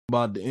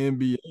about the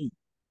NBA.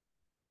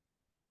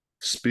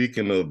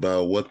 Speaking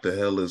about what the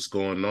hell is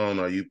going on,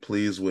 are you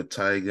pleased with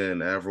Tyga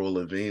and Avril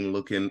Lavigne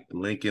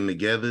linking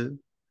together?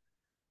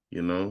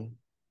 You know,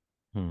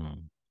 Hmm.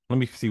 Let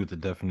me see what the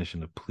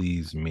definition of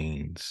please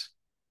means.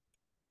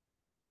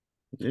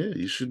 yeah,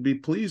 you should be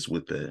pleased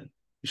with that.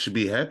 You should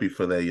be happy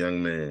for that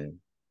young man.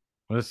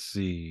 Let's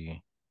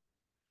see.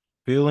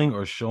 Feeling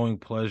or showing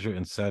pleasure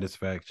and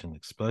satisfaction,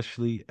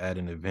 especially at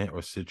an event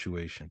or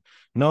situation.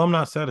 No, I'm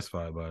not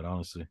satisfied by it,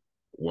 honestly.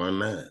 Why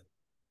not?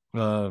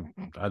 Uh,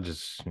 I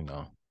just,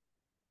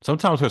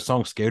 sometimes her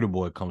song Skater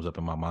Boy comes up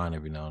in my mind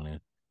every now and then.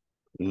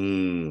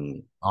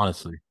 Mm,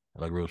 Honestly,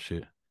 like real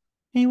shit.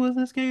 He was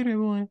a skater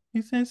boy.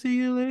 He said, "See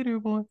you later,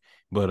 boy."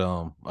 But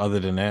other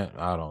than that,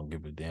 I don't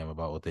give a damn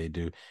about what they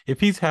do. If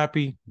he's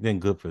happy, then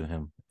good for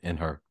him and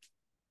her.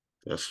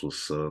 that's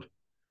what's up.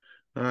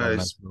 All Got a right,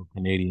 nice little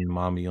Canadian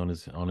mommy on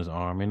his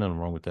arm. Ain't nothing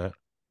wrong with that.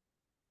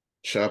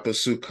 Choppa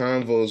Suit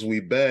Convos, we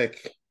back.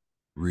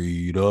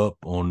 Read up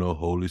on the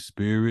Holy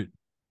Spirit.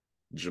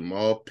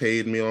 Jamal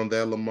paid me on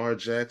that Lamar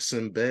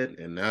Jackson bet,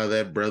 and now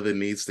that brother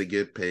needs to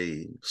get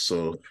paid.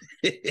 So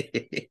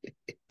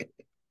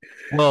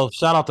Well,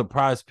 shout out to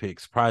Prize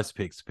Picks. Prize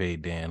Picks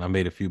paid Dan. I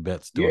made a few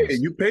bets yeah, during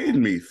this. you paid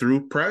me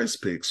through Prize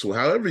Picks. Well,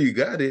 however you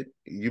got it,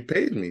 you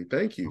paid me.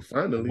 Thank you. I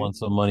Finally. won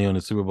some money on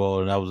the Super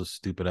Bowl, and that was a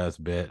stupid ass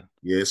bet.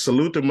 Yeah,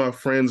 salute to my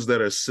friends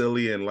that are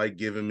silly and like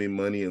giving me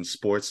money in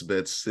sports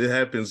bets. It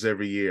happens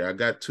every year. I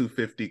got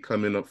 250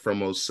 coming up from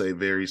Osei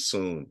very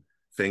soon.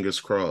 Fingers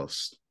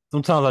crossed.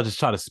 Sometimes I just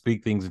try to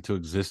speak things into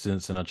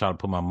existence, and I try to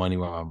put my money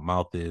where my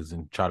mouth is,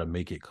 and try to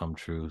make it come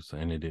true. So,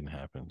 and it didn't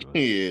happen. But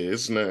Yeah,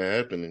 it's not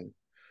happening.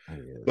 yeah.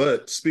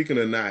 But speaking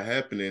of not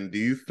happening, do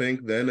you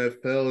think the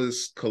NFL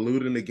is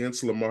colluding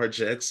against Lamar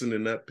Jackson to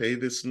not pay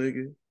this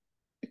nigga?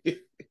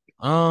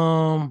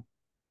 Um,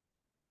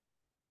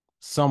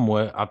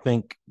 somewhat. I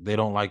think they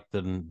don't like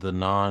the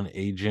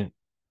non-agent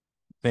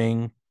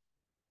thing,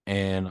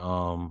 and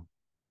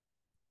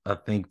I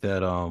think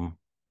that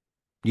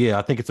yeah,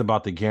 I think it's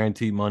about the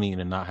guaranteed money and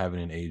then not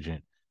having an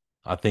agent.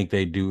 I think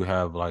they do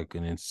have like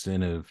an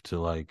incentive to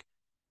like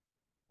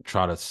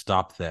try to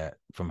stop that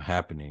from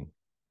happening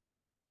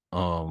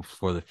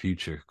for the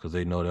future because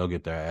they know they'll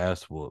get their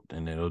ass whooped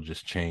and it'll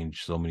just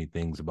change so many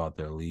things about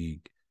their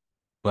league.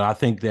 But I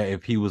think that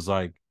if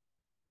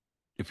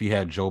he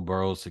had Joe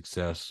Burrow's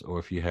success or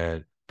if he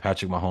had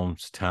Patrick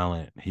Mahomes'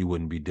 talent, he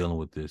wouldn't be dealing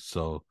with this.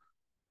 So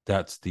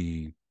that's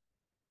the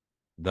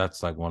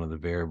that's like one of the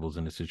variables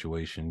in the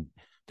situation.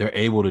 They're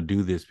able to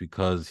do this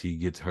because he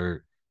gets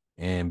hurt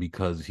and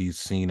because he's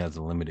seen as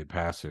a limited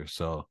passer.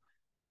 So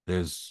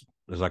there's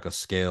like a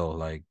scale.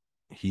 Like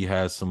he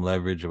has some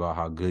leverage about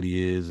how good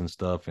he is and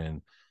stuff,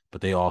 and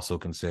but they also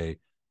can say,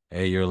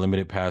 "Hey, you're a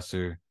limited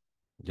passer.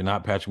 You're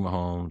not Patrick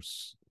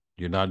Mahomes.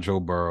 You're not Joe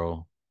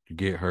Burrow. You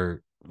get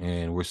hurt,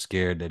 and we're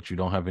scared that you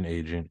don't have an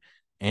agent,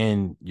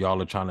 and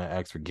y'all are trying to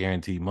ask for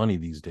guaranteed money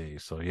these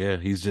days." So yeah,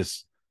 he's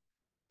just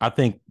I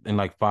think in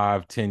like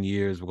 5, 10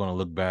 years, we're gonna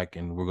look back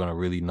and we're gonna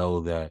really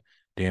know that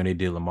damn they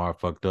did Lamar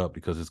fucked up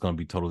because it's gonna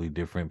be totally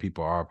different.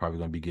 People are probably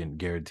gonna be getting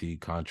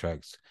guaranteed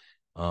contracts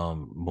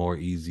more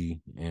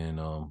easy. And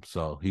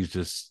so he's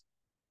just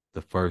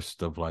the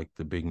first of like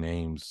the big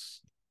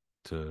names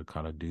to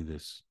kind of do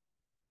this.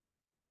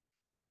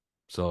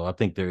 So I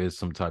think there is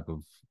some type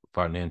of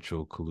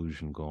financial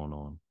collusion going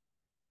on.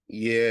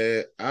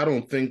 Yeah, I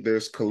don't think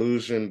there's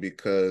collusion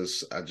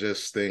because I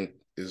just think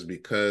it's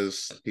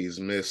because he's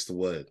missed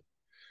what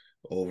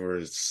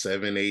over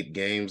 7, 8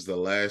 games the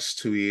last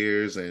 2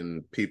 years,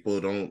 and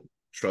people don't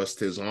trust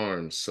his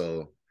arm.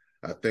 So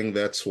I think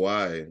that's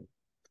why.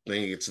 I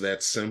think it's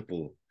that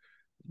simple.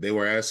 They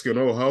were asking,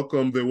 oh, how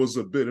come there was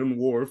a bidding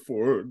war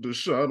for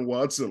Deshaun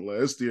Watson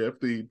last year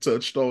after he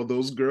touched all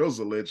those girls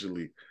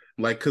allegedly?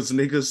 Like, because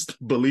niggas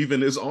believe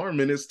in his arm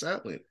and his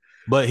talent.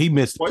 But he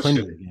missed plenty Question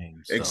of it.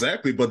 games though.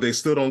 Exactly, but they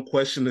still don't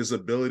question his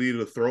ability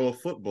to throw a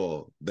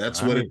football. All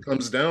That's what it right.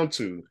 comes down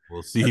to.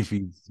 We'll see At if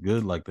he's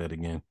good like that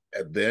again.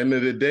 at the end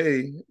of the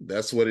day,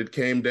 that's what it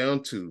came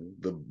down to.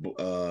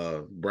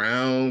 The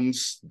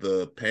Browns,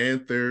 the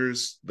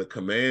Panthers, the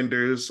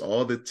Commanders,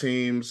 all the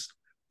teams,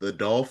 the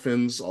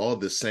Dolphins, all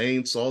the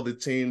Saints, all the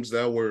teams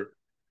that were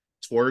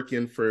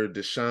twerking for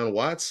Deshaun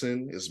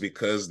Watson is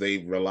because they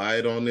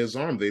relied on his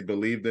arm. They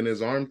believed in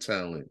his arm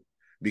talent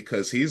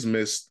because he's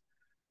missed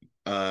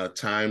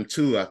time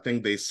too. I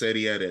think they said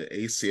he had an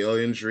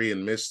ACL injury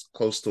and missed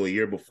close to a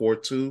year before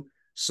too.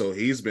 So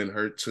he's been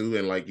hurt too.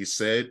 And like you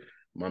said,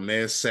 my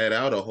man sat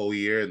out a whole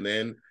year and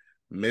then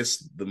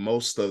missed the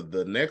most of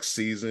the next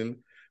season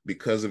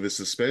because of his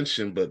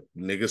suspension. But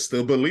niggas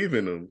still believe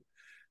in him.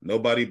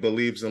 Nobody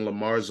believes in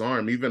Lamar's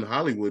arm. Even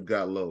Hollywood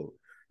got low.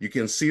 You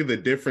can see the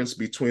difference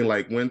between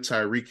like when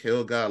Tyreek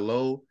Hill got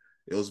low,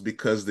 it was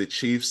because the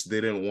Chiefs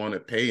didn't want to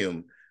pay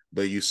him.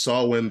 But you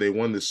saw when they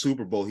won the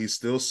Super Bowl, he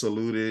still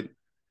saluted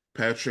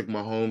Patrick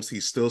Mahomes. He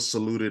still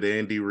saluted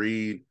Andy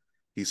Reid.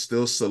 He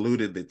still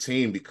saluted the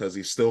team because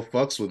he still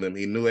fucks with them.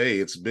 He knew, hey,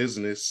 it's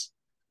business.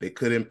 They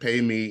couldn't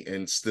pay me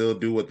and still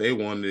do what they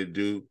wanted to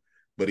do,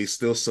 but he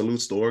still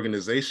salutes the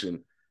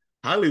organization.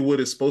 Hollywood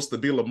is supposed to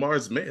be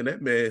Lamar's man.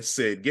 That man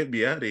said, "Get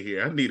me out of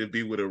here. I need to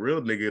be with a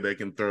real nigga that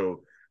can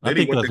throw." I Then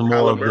he think went that's to more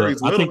Kyler of the.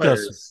 Murray's little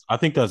ass. I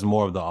think that's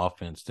more of the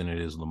offense than it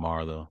is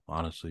Lamar, though.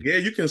 Honestly, Yeah,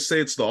 you can say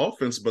it's the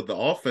offense, but the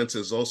offense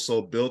is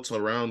also built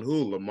around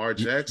who? Lamar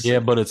yeah,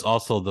 Jackson. but it's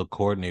also the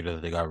coordinator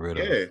that they got rid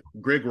of Yeah,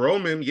 Greg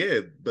Roman. Yeah,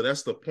 but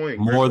that's the point.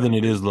 Greg more than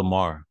it Roman. is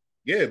Lamar.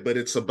 Yeah, but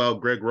it's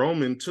about Greg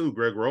Roman too.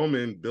 Greg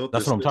Roman built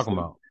That's this what I'm talking system.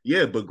 about.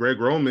 Yeah, but Greg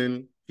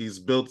Roman, he's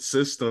built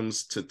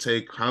systems to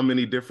take how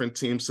many different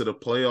teams to the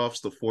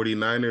playoffs, the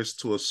 49ers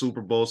to a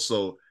Super Bowl.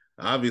 So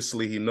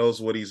obviously he knows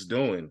what he's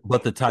doing.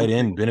 But the tight Okay.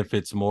 end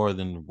benefits more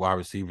than wide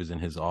receivers in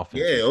his Yeah,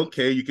 offenses.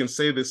 okay. You can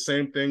say the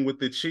same thing with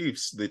the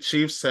Chiefs. The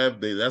Chiefs have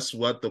that's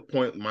what the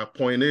point, my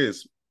point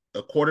is.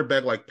 A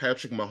quarterback like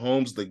Patrick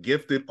Mahomes, the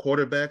gifted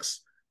quarterbacks,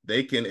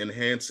 they can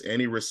enhance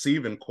any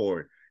receiving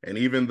core. And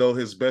even though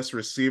his best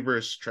receiver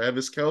is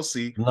Travis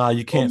Kelsey, Nah,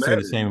 you it don't can't say the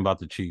matter. same about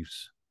the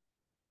Chiefs.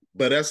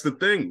 But that's the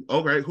thing.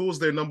 Okay, who was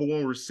their number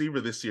one receiver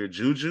this year?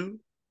 Juju?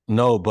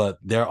 No, but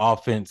their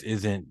offense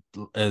isn't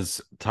as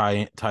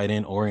tight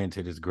end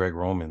oriented as Greg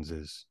Roman's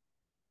is.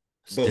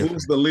 It's But who's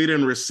different. the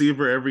leading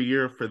receiver every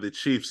year for the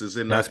Chiefs? Is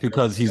it That's not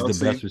because Travis he's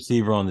the best Kelsey?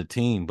 receiver on the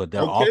team, but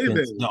Okay, the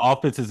then.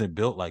 offense isn't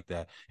built like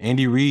that.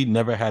 Andy Reid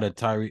never had a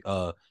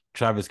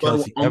Travis But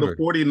Kelsey ever.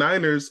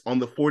 On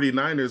the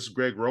 49ers,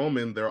 Greg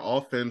Roman, their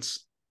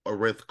offense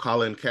with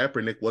Colin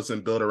Kaepernick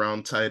wasn't built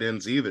around tight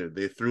ends either.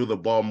 They threw the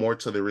ball more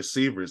to the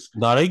receivers.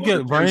 No, they It all get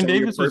depends on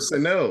your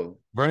personnel.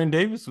 Vernon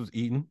Davis was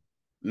eating.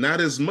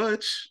 Not as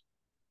much,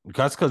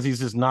 That's because he's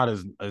just not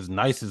as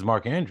nice as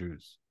Mark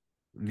Andrews.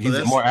 but He's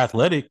that's more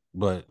athletic,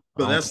 but I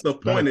But don't that's think the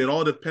he's point. better. It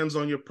all depends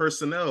on your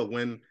personnel.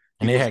 When he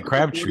And they was had at the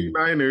Crabtree.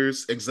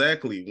 49ers,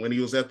 exactly. When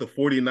he was at the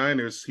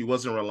 49ers, he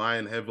wasn't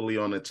relying heavily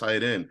on the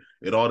tight end.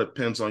 It all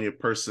depends on your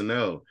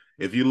personnel.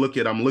 If you look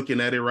at, I'm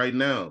looking at it right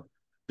now.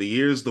 The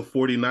years the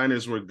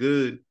 49ers were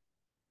good,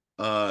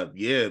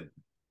 yeah,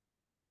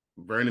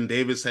 Vernon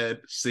Davis had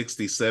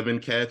 67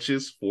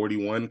 catches,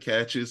 41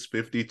 catches,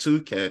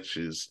 52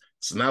 catches.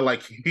 It's not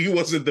like he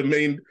wasn't the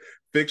main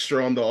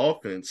fixture on the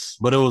offense.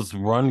 But it was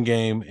run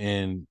game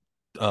and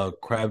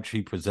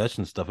Crabtree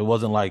possession stuff. It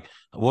wasn't like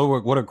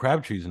what are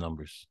Crabtree's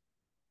numbers?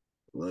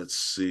 Let's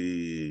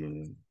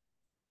see.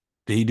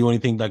 Did he do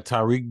anything like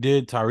Tyreek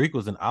did? Tyreek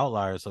was an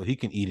outlier, so he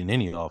can eat in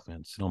any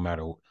offense, no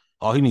matter.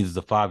 All he needs is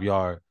a 5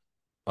 yard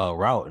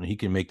route, and he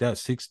can make that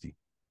 60.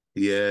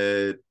 He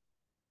had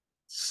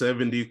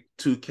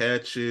 72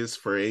 catches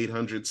for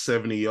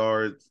 870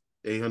 yards,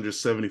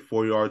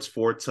 874 yards,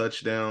 4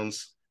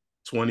 touchdowns.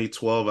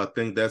 2012, I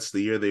think that's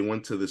the year they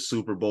went to the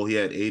Super Bowl. He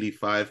had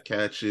 85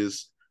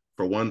 catches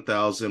for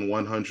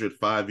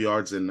 1,105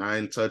 yards and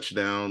 9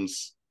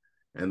 touchdowns.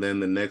 And then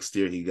the next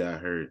year he got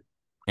hurt.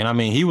 And I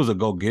mean, he was a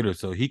go getter,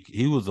 so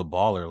he was a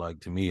baller. Like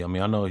to me, I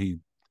mean, I know he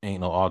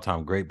ain't no all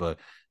time great, but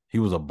he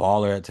was a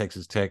baller at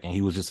Texas Tech, and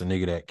he was just a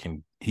nigga that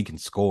can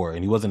score,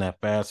 and he wasn't that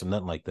fast or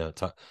nothing like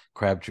that.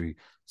 Crabtree,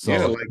 Yeah,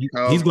 so like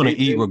how he's gonna eat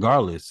Bateman,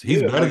 regardless.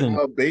 yeah, like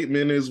how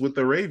Bateman is with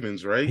the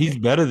Ravens, right? He's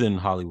better than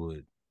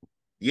Hollywood.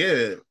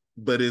 Yeah,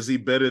 but is he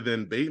better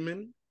than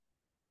Bateman?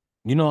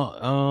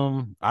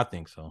 I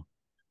think so.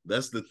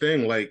 That's the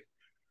thing. Like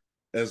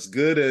as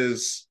good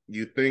as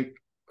you think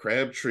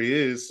Crabtree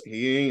is,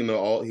 he ain't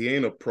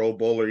a Pro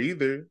Bowler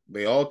either.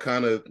 They all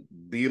kind of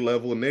B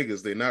level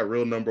niggas. They're not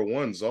real number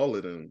ones, all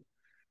of them.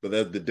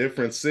 But the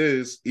difference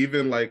is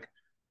even like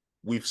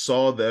we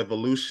saw the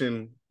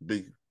evolution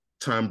be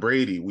Tom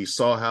Brady. We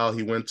saw how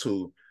he went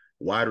to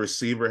wide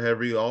receiver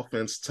heavy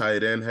offense,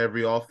 tight end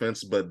heavy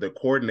offense, but the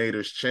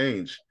coordinators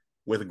change.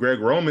 With Greg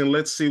Roman,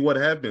 let's see what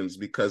happens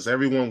because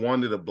everyone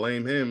wanted to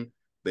blame him.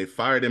 They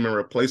fired him and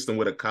replaced him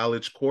with a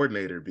college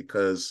coordinator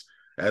because,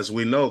 as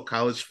we know,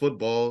 college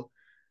football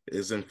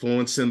is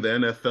influencing the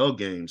NFL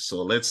games.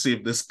 So let's see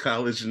if this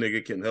college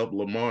nigga can help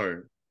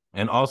Lamar.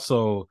 And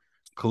also,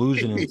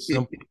 collusion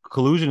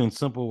in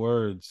simple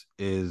words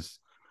is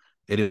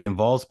it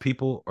involves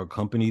people or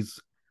companies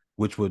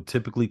which would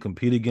typically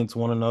compete against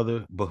one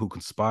another, but who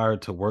conspire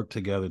to work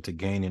together to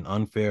gain an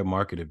unfair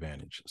market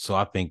advantage. So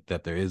I think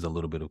that there is a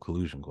little bit of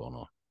collusion going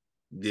on.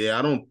 Yeah,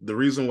 I don't. The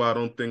reason why I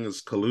don't think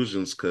it's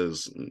collusions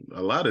because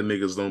a lot of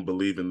niggas don't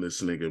believe in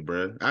this nigga,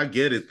 bro. I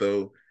get it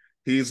though.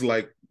 He's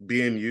like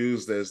being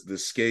used as the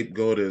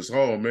scapegoat. As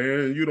oh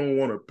man, you don't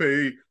want to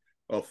pay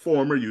a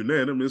former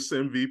unanimous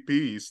MVP.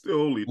 He's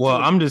still only Well,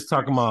 I'm just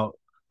talking 26. about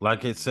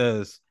like it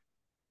says,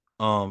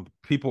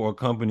 people or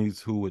companies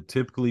who would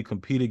typically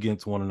compete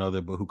against one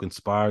another, but who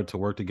conspire to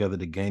work together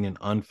to gain an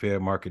unfair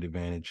market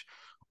advantage,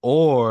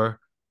 or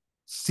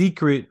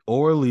secret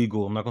or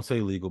legal, I'm not going to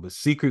say legal, but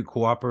secret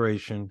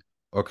cooperation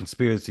or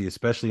conspiracy,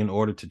 especially in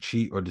order to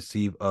cheat or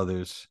deceive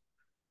others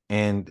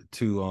and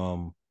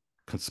to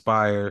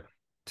conspire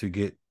to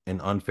get an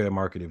unfair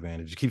market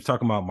advantage. It keeps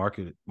talking about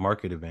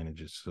market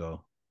advantages.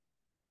 So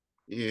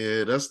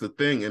Yeah, that's the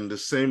thing. And the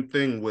same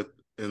thing with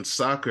in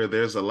soccer,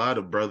 there's a lot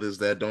of brothers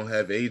that don't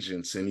have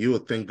agents, and you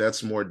would think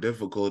that's more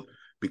difficult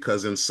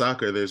because in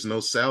soccer there's no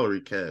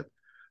salary cap,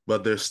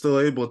 but they're still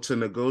able to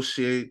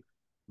negotiate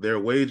their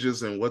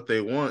wages and what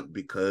they want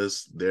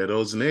because they're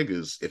those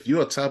niggas. If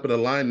you're a top of the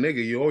line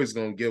nigga, you're always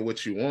gonna get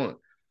what you want.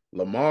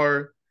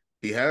 Lamar,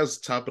 he has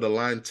top of the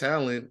line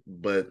talent,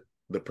 but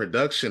the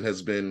production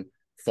has been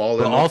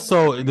But falling off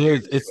also every year.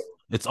 there's So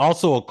it's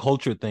also a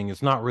culture thing.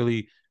 It's not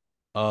really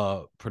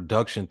a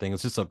production thing.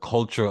 It's just a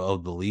culture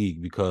of the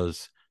league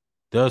because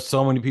there are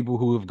so many people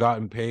who have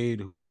gotten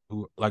paid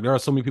who like there are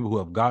so many people who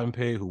have gotten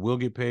paid, who will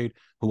get paid,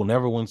 who will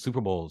never win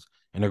Super Bowls,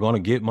 and they're going to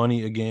get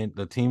money again.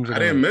 The teams are I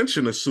going didn't to.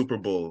 mention the Super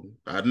Bowl.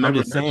 I I'm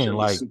never just saying, mentioned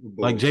the Super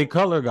like Bowl. Jay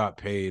Cutler got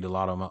paid a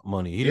lot of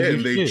money. He didn't Yeah, do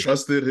and they shit.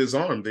 trusted his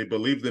arm. They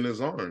believed in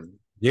his arm.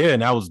 Yeah,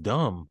 and that was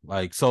dumb.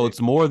 Like, so it's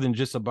more than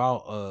just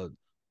about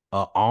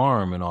a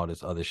arm and all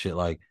this other shit.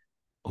 Like,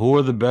 who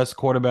are the best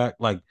quarterback?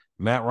 Like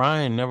Matt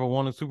Ryan never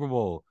won a Super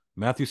Bowl.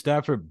 Matthew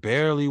Stafford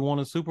barely won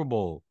a Super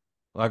Bowl.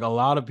 Like a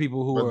lot of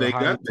people who But are they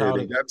highly got there.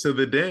 They touted. got to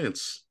the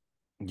dance.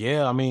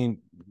 Yeah, I mean,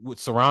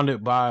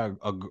 surrounded by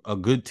a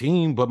good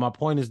team. But my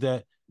point is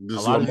that a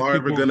Is lot of these Lamar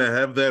ever people, gonna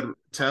have that a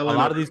talent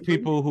lot of these around him?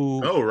 people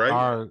who No, right?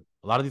 are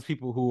a lot of these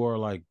people who are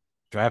like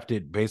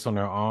drafted based on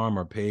their arm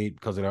or paid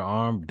because of their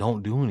arm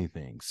don't do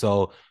anything.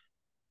 So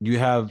you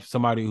have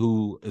somebody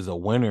who is a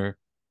winner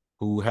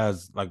who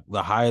has like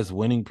the highest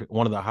winning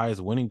one of the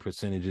highest winning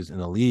percentages in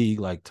the league,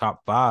 like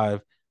top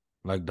five,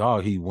 like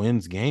dog, he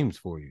wins games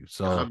for you.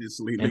 So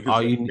Obviously, and niggas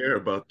all don't you care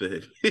about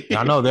that.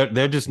 I know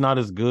they're just not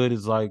as good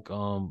as like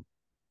the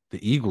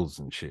Eagles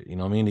and shit. You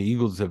know what I mean? The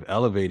Eagles have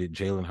elevated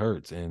Jalen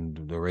Hurts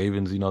and the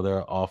Ravens,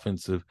 they're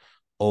offensive,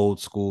 old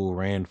school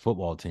ran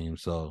football team.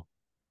 So,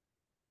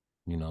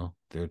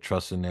 they're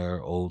trusting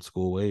their old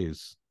school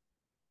ways.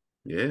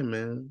 Yeah,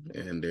 man.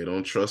 And they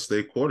don't trust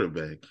their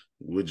quarterback.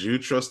 Would you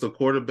trust a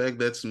quarterback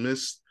that's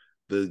missed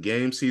the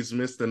games he's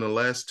missed in the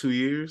last 2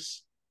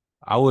 years?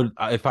 I would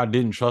if I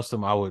didn't trust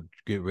him, I would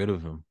get rid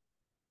of him.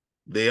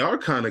 They are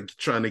kind of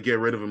trying to get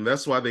rid of him.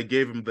 That's why they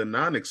gave him the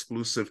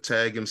non-exclusive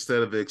tag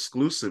instead of the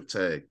exclusive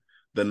tag.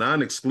 The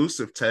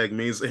non-exclusive tag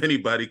means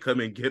anybody come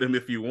and get him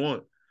if you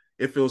want.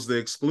 If it was the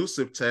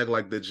exclusive tag,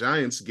 like the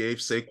Giants gave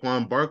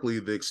Saquon Barkley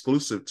the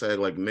exclusive tag,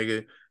 like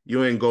nigga,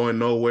 you ain't going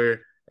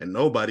nowhere, and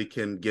nobody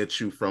can get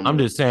you from I'm him.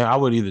 just saying I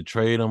would either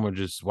trade him or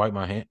just wipe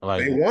my hand,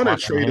 like They want to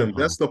wash my trade hands him. on him.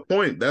 That's the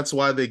point. That's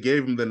why they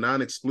gave him the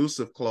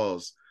non-exclusive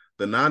clause.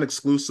 The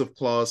non-exclusive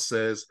clause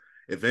says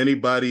if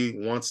anybody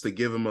wants to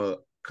give him a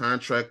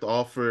contract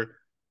offer,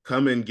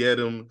 come and get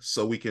him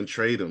so we can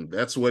trade him.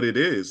 That's what it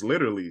is,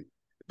 literally.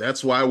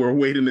 That's why we're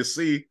waiting to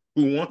see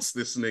who wants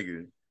this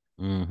nigga.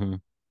 Mm-hmm.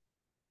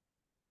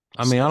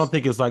 I mean, So, I don't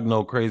think it's like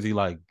no crazy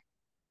like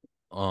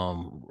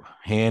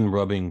hand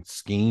rubbing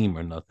scheme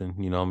or nothing.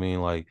 You know what I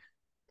mean? Like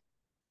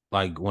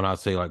when I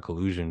say like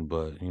collusion,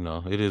 but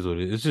it is what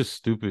it is. It's just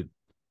stupid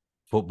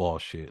football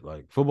shit.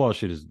 Like football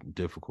shit is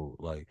difficult.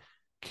 Like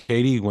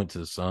KD went to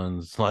the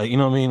Suns. Like, you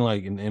know what I mean?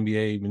 Like in the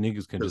NBA,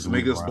 niggas can because just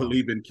move niggas around.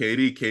 believe in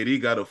KD.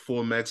 KD got a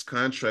full max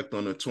contract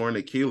on a torn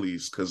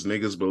Achilles because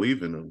niggas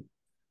believe in him.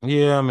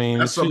 Yeah, I mean,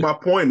 That's it's just my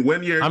point.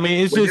 When you're I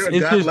mean, when you're a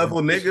it's god just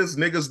level niggas,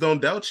 niggas don't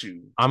doubt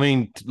you. I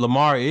mean,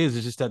 Lamar is.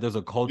 It's just that there's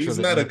a culture of He's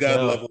the not a god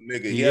NFL. level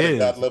nigga. He He had a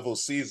god is. level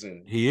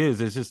season. He is.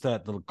 It's just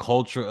that the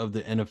culture of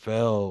the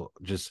NFL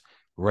just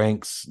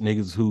ranks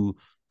niggas who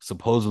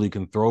supposedly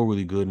can throw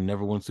really good and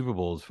never win Super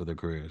Bowls for their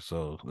career.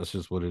 So that's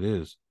just what it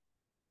is.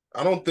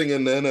 I don't think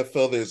in the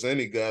NFL there's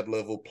any god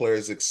level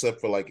players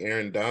except for like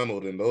Aaron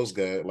Donald and those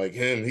guys. Like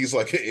him, he's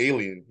like an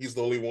alien. He's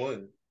the only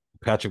one.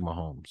 Patrick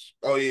Mahomes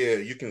Oh yeah,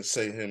 you can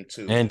say him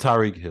too. and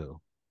Tyreek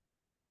Hill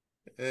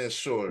Yeah,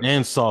 sure.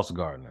 and Sauce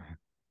Gardner.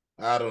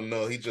 I don't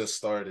know. He just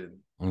started.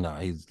 Nah,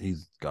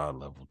 he's God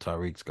level.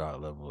 Tyreek's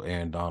God level.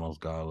 Aaron Donald's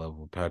God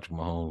level. Patrick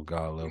Mahomes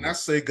God When I level.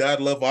 say god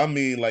level, I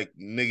mean like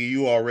nigga,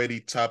 you already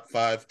top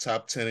five,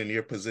 top 10 in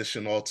your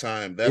position all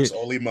time. That's It.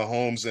 only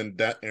Mahomes and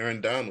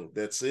Aaron Donald.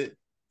 That's it.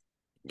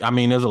 I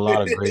mean, there's a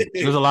lot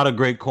of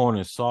great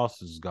corners.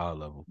 Sauce is God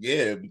level.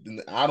 Yeah,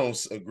 I don't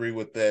agree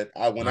with that.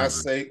 I when I I agree.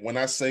 say when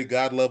I say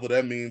God level,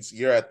 that means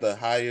you're at the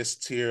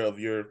highest tier of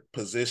your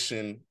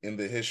position in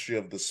the history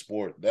of the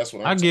sport. That's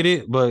what I'm I get talking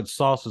it, but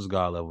Sauce is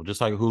God level,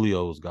 just like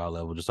Julio is God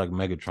level, just like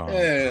about. Megatron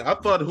is God And I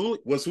level. thought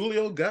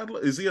Julio God level?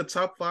 Is he a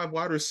top five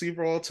wide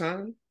receiver all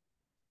time?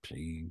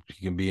 He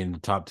can be in the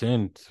top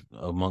 10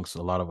 amongst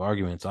a lot of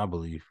arguments, I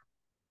believe.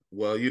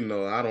 Well, I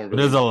don't But really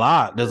there's a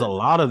lot. There's a care.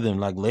 lot of them.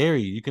 Like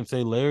Larry, you can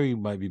say Larry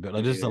might be better.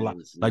 Like just a lot.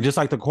 Yes. Like just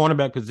like the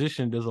cornerback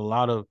position, there's a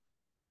lot of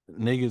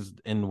niggas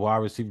in the wide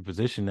receiver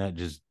position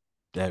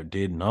that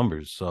did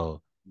numbers.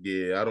 So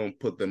Yeah, I don't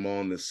put them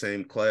all in the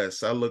same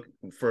class. I look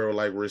for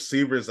like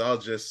receivers, I'll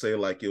just say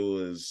like it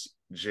was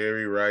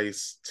Jerry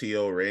Rice,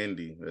 T.O.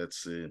 Randy.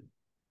 That's it.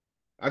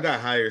 I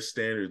got higher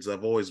standards.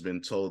 I've always been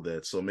told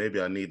that. So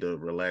maybe I need to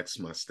relax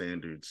my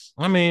standards.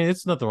 I mean,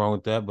 it's nothing wrong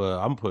with that, but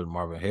I'm putting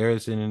Marvin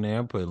Harrison in there.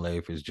 I'm putting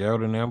Larry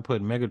Fitzgerald in there. I'm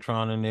putting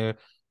Megatron in there.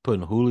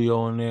 Putting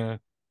Julio in there.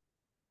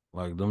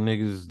 Like them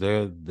niggas,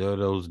 they're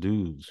those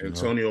dudes.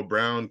 Antonio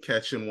Brown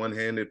catching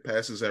one-handed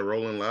passes at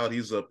Rolling Loud.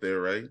 He's up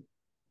there, right?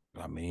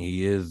 I mean,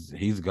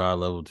 he's God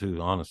level too,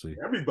 honestly.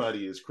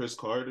 Everybody is Chris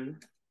Carter.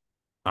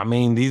 I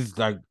mean, these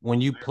like when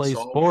you Max play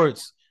Holloway.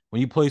 sports,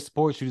 when you play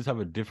sports, you just have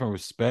a different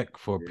respect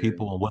for Yeah.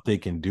 people and what they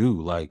can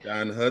do. Like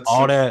Don Hudson,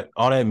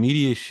 all that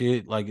media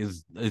shit, like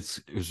is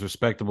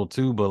respectable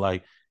too. But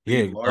like,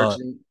 yeah, Steve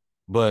Largent,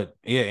 but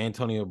yeah,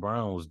 Antonio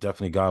Brown was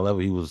definitely god level.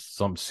 He was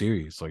something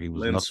serious. Like he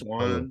was Lynn nothing to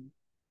play with. Swan.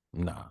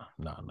 Nah,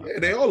 Yeah,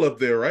 they nah. all up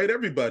there, right?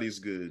 Everybody's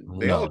good.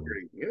 They all No,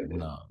 great. Yeah.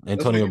 no.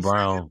 That's what you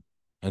said.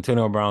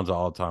 Antonio Brown's an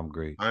all time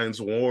great.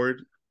 Hines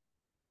Ward.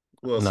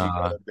 Who else you got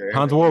Nah, up there?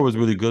 Hines Ward was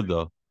really good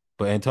though,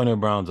 but Antonio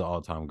Brown's an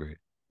all time great.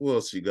 Who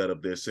else you got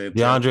up there?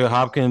 Santana. DeAndre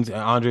Hopkins and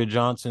Andre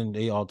Johnson,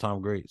 they all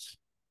time greats.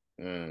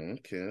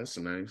 Okay, that's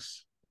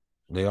nice.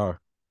 They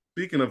are.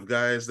 Speaking of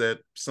guys that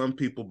some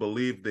people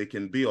believe they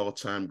can be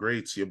all-time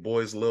greats, your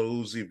boys Lil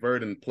Uzi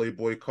Vert and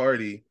Playboy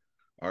Cardi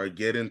are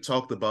getting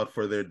talked about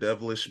for their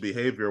devilish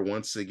behavior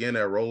once again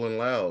at Rolling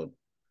Loud.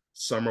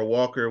 Summer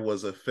Walker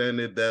was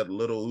offended that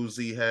Little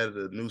Uzi had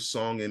a new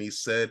song and he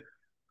said,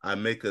 I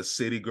make a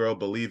city girl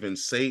believe in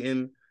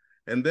Satan.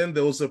 And then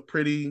there was a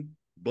pretty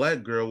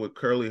black girl with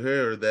curly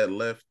hair that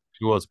left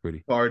She was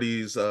pretty.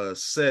 Cardi's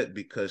set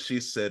because she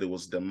said it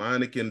was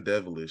demonic and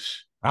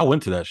devilish. I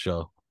went to that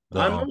show. The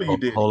I know you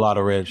did. whole lot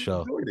of red You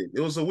show. enjoyed it. It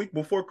was a week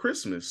before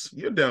Christmas.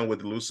 You're down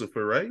with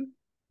Lucifer, right?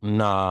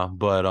 Nah,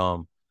 but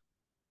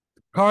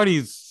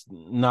Cardi's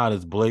not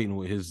as blatant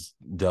with his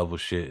devil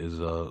shit as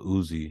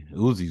Uzi.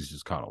 Uzi's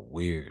just kind of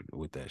weird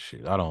with that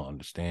shit. I don't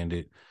understand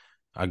it.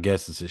 I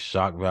guess it's a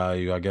shock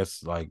value. I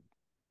guess like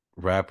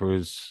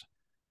rappers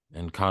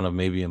and kind of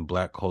maybe in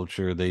black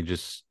culture, they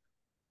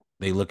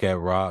look at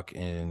rock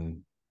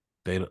and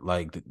they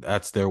like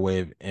that's their way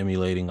of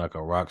emulating like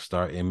a rock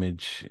star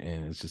image,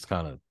 and it's just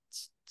kind of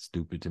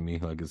stupid to me.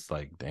 Like it's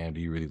like, damn,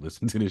 do you really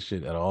listen to this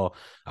shit at all?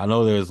 I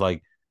know there's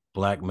like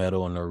black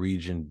metal and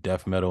Norwegian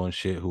death metal and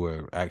shit who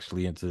are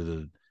actually into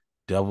the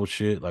devil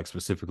shit, like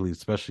specifically,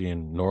 especially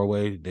in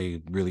Norway,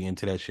 they really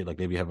into that shit. Like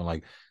they be having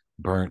like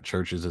burnt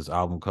churches as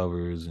album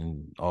covers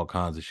and all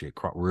kinds of shit,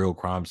 real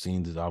crime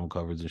scenes as album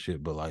covers and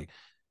shit. But like,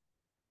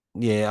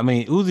 yeah, I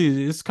mean,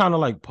 Uzi, it's kind of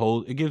like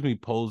pose. It gives me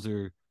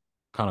poser,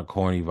 kind of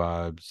corny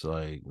vibes.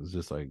 Like it's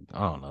just like I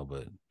don't know,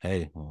 but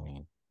hey, I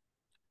mean,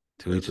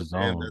 to As each a his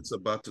man own. that's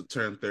about to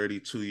turn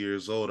 32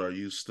 years old, are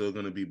you still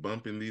going to be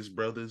bumping these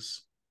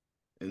brothers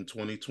in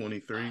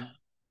 2023?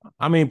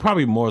 I mean,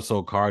 probably more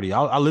so Cardi.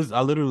 I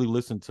literally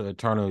listened to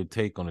Eternal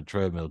Take on the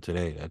treadmill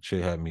today. That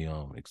shit had me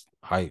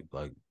hype.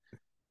 Like,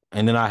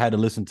 and then I had to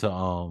listen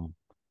to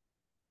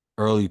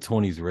early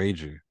 20s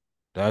Rager.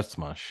 That's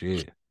my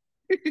shit.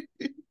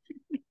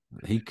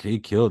 He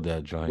killed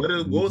that joint.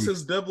 What was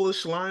his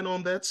devilish line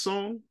on that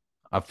song?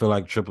 I feel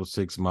like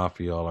 666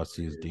 Mafia. All I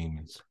see is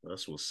demons.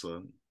 That's what's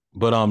up.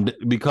 But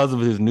because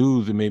of his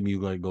news, it made me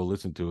like go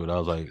listen to it. I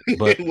was like,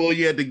 but Well,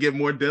 you had to get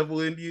more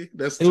devil in you.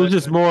 That's it was tough.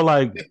 just more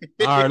like,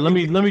 all right, let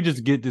me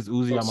just get this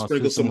Uzi I'll out my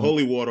sprinkle some system.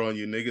 holy water on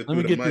you, nigga, Let through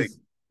me the get mic. this.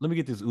 Let me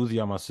get this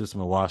Uzi out my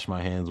system and wash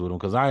my hands with him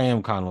because I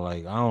am kind of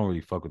like I don't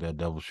really fuck with that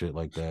devil shit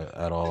like that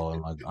at all.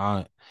 And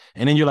like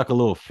and then you're like a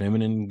little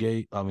feminine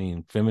gay. I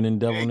mean, feminine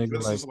devil Hey, nigga.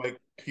 this is like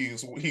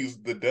he's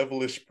the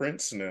devilish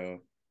prince now.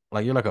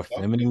 Like you're like a His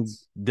feminine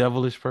outfits.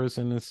 devilish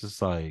person. It's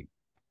just like,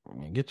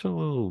 man, get your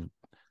little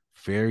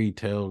fairy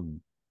tale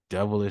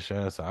devilish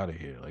ass out of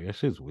here. Like that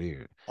shit's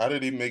weird. How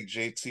did he make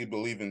JT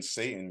believe in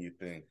Satan, you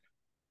think?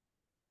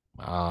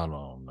 I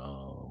don't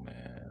know,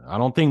 man. I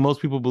don't think most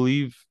people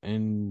believe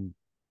in.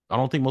 I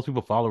don't think most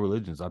people follow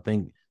religions. I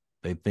think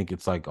they think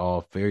it's like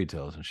all fairy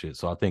tales and shit.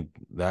 So I think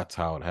that's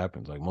how it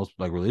happens. Like most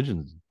like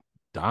religions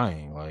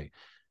dying. Like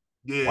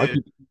white Yeah.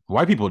 people,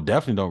 white people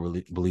definitely don't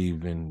really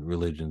believe in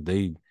religion.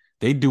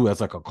 They do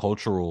as like a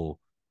cultural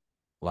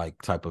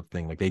like type of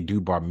thing. Like they do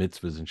bar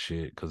mitzvahs and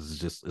shit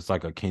because it's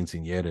like a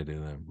quinceañera to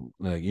them.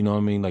 Like you know what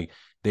I mean? Like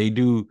they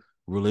do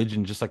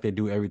religion just like they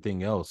do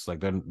everything else.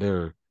 Like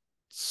their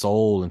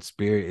soul and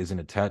spirit isn't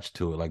attached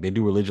to it. Like they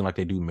do religion like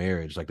they do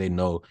marriage. Like they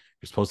know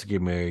you're supposed to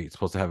get married, you're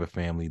supposed to have a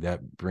family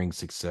that brings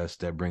success,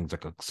 that brings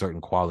like a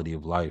certain quality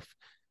of life.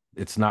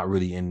 It's not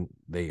really in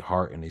their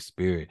heart and their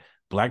spirit.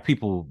 Black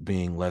people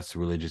being less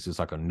religious is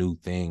like a new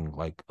thing,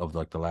 like of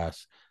like the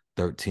last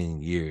 13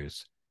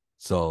 years.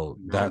 So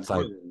No, that's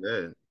more like than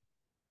that.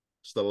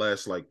 It's the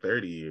last like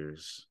 30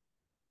 years.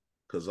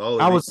 Because all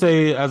of I these would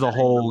say niggas as a that ain't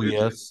whole, yes.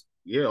 religious.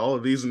 Yeah, all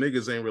of these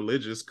niggas ain't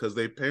religious because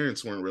their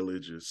parents weren't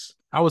religious.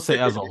 I would say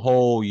as a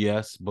whole,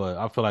 yes, but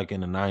I feel like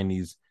in the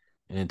 90s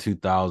and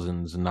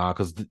 2000s, nah,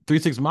 because 3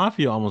 6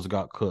 Mafia almost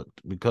got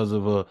cooked because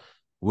of a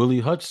Willie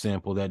Hutch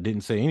sample that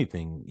didn't say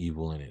anything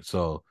evil in it.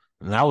 So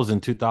and that was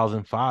in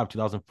 2005,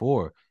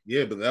 2004.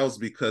 Yeah, but that was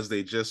because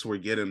they just were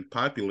getting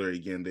popular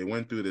again. They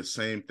went through the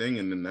same thing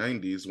in the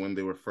 90s when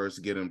they were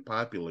first getting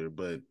popular,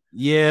 but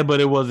Yeah, but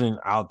it wasn't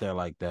out there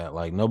like that.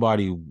 Like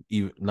nobody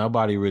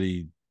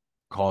really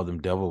called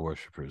them devil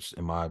worshippers,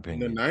 in my in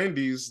the opinion.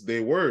 90s they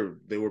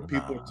were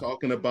people Nah.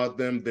 talking about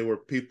them. They were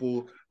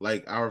people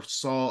like I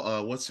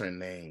saw what's her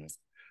name?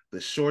 The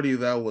shorty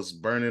that was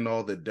burning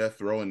all the death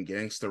row and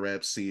gangster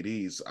rap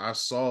CDs. I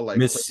saw like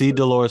Miss clips C. of,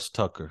 Dolores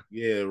Tucker.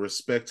 yeah,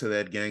 respect to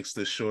that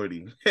gangster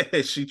shorty.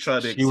 she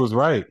tried to She was extort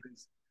right.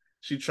 rappers.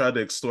 She tried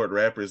to extort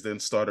rappers, then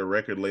start a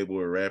record label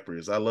with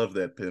rappers. I love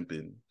that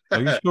pimping.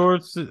 Are you sure?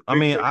 I Big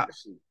mean,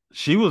 prediction.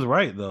 she was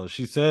right though.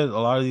 She said a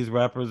lot of these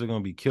rappers are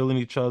gonna be killing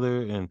each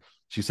other, and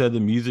she said the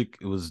music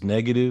it was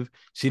negative.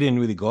 She didn't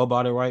really go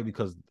about it right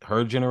because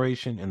her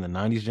generation and the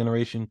 '90s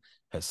generation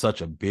had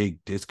such a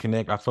big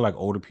disconnect. I feel like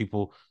older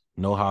people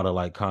know how to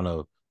like kind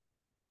of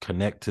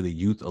connect to the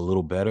youth a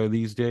little better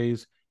these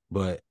days,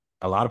 but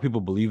a lot of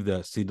people believe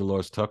that C.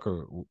 Dolores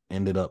Tucker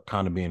ended up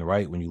kind of being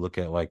right when you look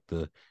at like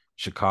the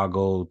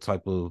Chicago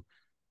type of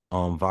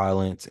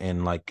violence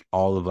and like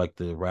all of like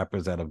the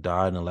rappers that have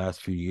died in the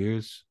last few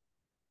years.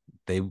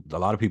 They a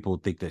lot of people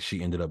think that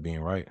she ended up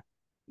being right.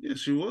 Yeah,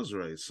 she was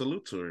right.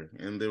 Salute to her.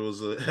 And there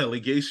was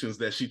allegations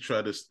that she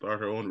tried to start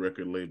her own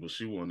record label.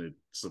 She wanted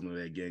some of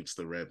that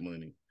gangster rap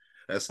money.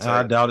 That's And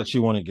I tight. doubt that she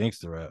wanted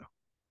gangster rap.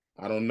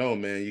 I don't know,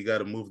 man. You got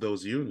to move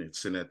those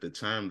units. And at the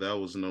time, that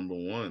was number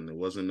one. It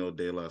wasn't no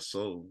De La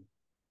Soul.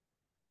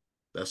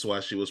 That's why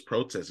she was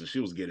protesting. She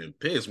was getting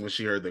pissed when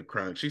she heard the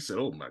crime. She said,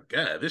 "Oh my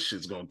God, this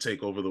shit's gonna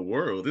take over the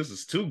world. This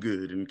is too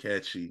good and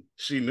catchy."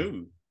 She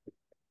knew.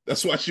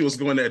 That's why she was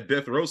going at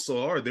Death Row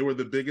so hard. They were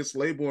the biggest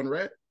label in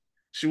rap.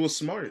 She was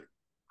smart.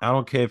 I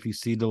don't care if you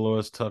see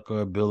Dolores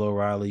Tucker or Bill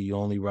O'Reilly, you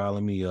only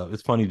riling me up.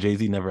 It's funny,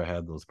 Jay-Z never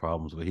had those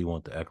problems, but he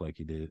wanted to act like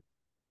he did.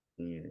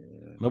 Yeah.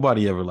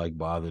 Nobody ever like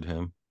bothered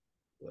him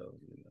Well,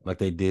 like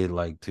they did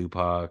like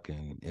Tupac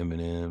and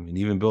Eminem, and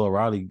even Bill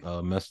O'Reilly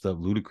messed up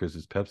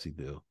Ludacris's Pepsi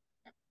deal.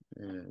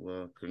 yeah,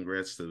 well,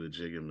 congrats to the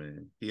Jigga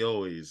Man. He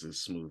always is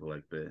smooth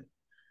like that.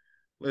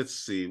 Let's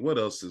see what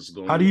else is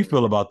How going do you on.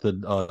 feel about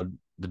the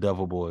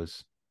Devil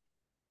Boys?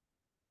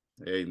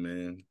 Hey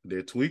man,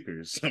 they're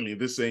tweakers. I mean,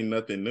 this ain't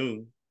nothing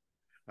new.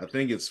 I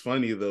think it's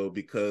funny though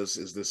because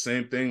it's the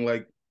same thing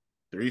like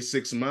 3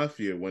 6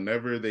 Mafia.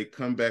 Whenever they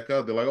come back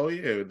out, they're like, "Oh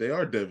yeah, they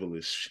are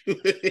devilish."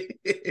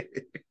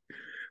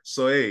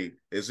 So hey,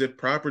 is it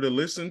proper to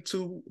listen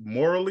to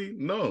morally?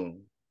 No.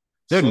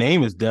 Their So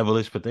name is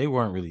devilish, but they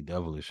weren't really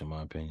devilish in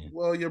my opinion.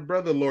 well, your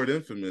brother Lord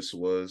Infamous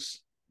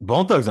was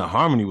Bone Thugs and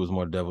Harmony was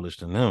more devilish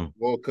than them.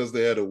 well because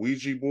they had a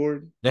Ouija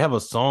board. They have a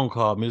song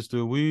called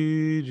Mr.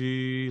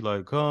 Ouija,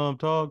 like come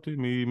talk to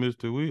me,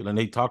 Mr. Ouija. And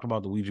they talked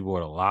about the Ouija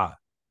board a lot.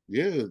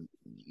 Yeah,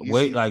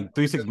 Wait, easy. like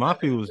 3 6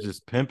 Mafia was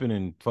just pimping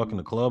and fucking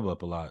the club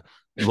up a lot.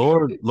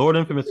 Lord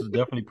Infamous is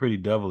definitely pretty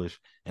devilish,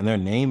 and their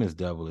name is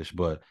devilish,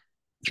 but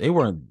they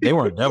weren't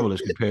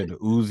devilish compared to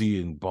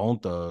Uzi and Bone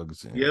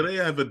Thugs Yeah, and they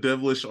have a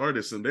devilish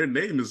artist and their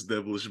name is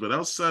devilish, but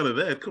outside of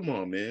that, come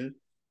on, man.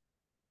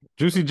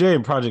 Juicy J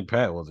and Project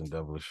Pat wasn't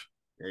devilish.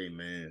 Hey,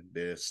 man,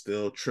 they're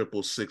still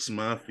 666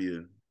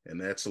 Mafia, and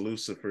that's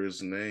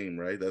Lucifer's name,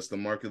 right? That's the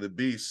mark of the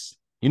beast.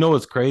 You know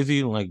what's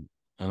crazy? Like,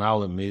 and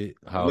I'll admit it,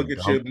 And look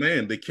at your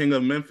man, the king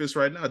of Memphis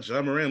right now,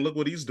 John Moran. Look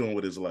what he's doing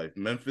with his life.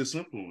 Memphis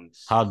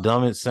influence. how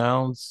dumb it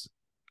sounds,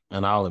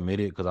 and I'll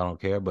admit it because I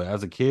don't care. But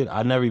as a kid,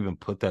 I never even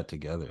put that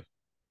together.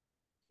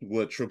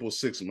 What,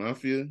 666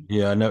 Mafia?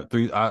 Yeah, I never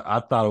three.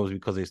 I thought it was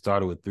because they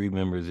started with 3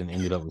 members and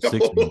ended up with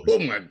 6 members. Oh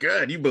my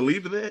God, you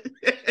believe I that?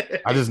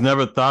 just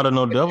never thought of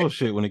no devil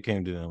shit when it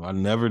came to them. I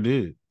never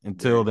did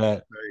until Damn,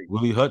 that hey,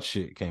 Willie Hutch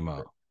shit came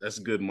out. that's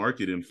good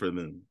marketing for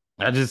them.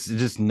 I just it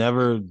just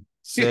never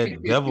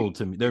said devil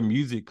to me. Their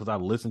music, because I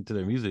listened to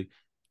their music,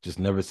 just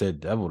never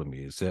said devil to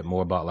me. It said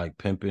more about like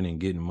pimping and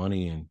getting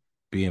money and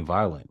being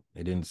violent.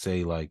 It didn't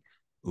say like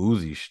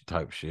Uzi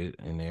type shit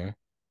in there.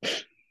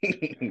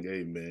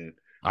 Hey man,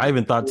 I well,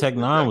 even thought cool Tech for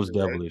Nine was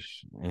devil, right?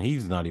 devilish, and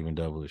he's not even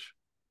devilish.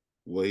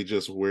 Well, he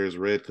just wears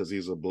red because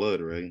he's a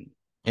blood, right?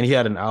 And he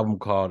had an album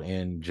called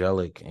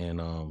Angelic,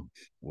 and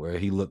where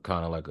he looked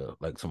kind of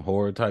like some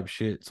horror type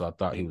shit. So I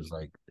thought he was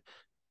like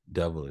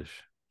devilish.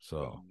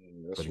 So,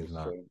 but That's he's what's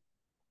not. up.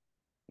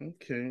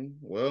 Okay,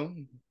 well,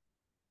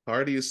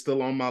 Hardy is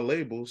still on my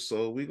label,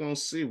 so we gonna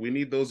see. We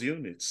need those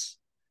units.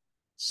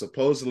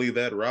 Supposedly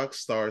that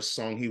Rockstar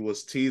song he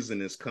was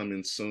teasing is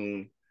coming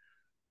soon,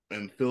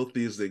 and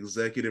Filthy is the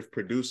executive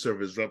producer of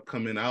his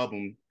upcoming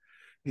album.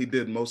 He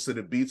did most of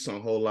the beats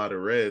on Whole Lot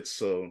of Red,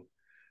 so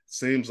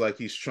seems like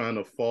he's trying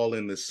to fall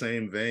in the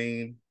same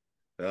vein.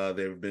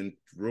 There have been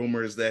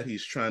rumors that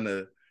he's trying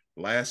to.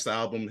 Last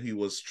album he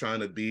was trying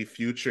to be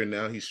Future,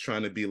 now he's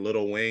trying to be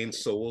Lil Wayne.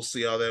 So we'll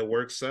see how that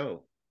works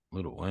out.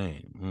 Little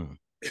Wayne.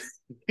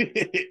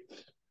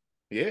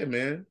 Yeah,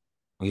 man.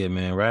 Yeah,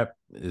 man. Rap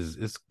is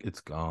it's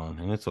gone,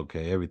 and it's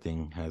okay.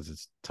 Everything has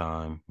its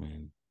time,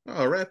 and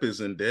Oh, rap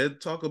isn't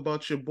dead. Talk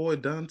about your boy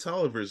Don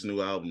Toliver's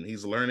new album.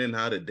 He's learning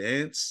how to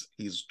dance.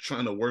 He's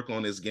trying to work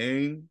on his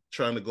game,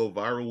 trying to go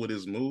viral with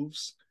his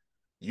moves.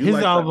 You his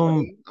like the album.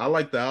 album? I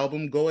like the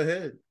album. Go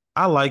ahead.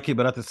 I like it,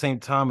 but at the same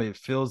time, it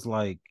feels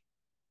like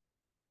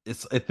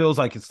it's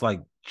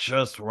like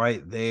just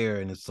right there,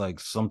 and it's like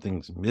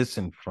something's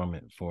missing from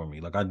it for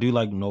me. Like I do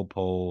like No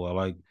Pole. I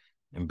like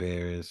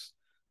Embarrassed.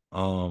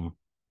 Um,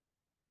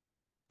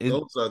 it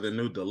Those are the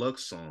new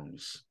deluxe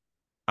songs.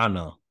 I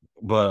know,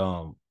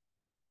 but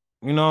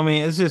you know what I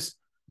mean? It's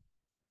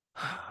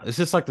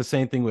just like the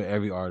same thing with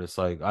every artist.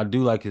 Like I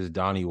do like his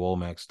Donnie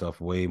Womack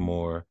stuff way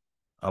more.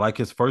 I like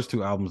his first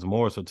 2 albums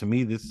more. So to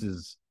me, this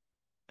is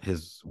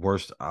his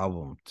worst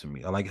album to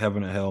me. I like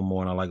Heaven and Hell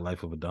more, and I like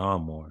Life of a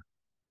Don more.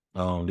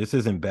 This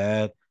isn't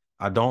bad.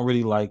 I don't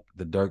really like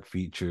the Dirk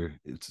feature.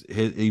 It's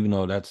his, even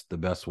though that's the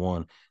best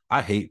one.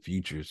 I hate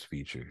Future's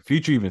feature.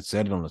 Future even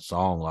said it on the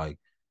song, like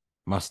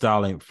my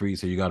style ain't free,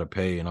 so you got to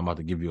pay, and I'm about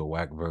to give you a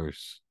whack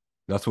verse.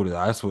 That's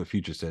what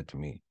Future said to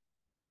me.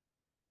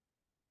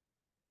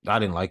 I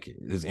didn't like it.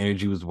 His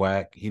energy was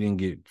whack. He didn't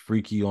get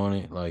freaky on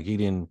it. Like he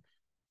didn't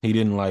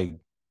like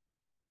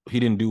he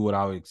didn't do what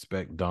I would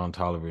expect Don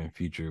Toliver and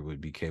Future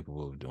would be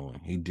capable of doing.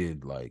 He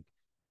did like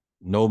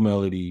no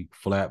melody,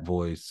 flat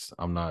voice.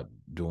 I'm not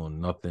doing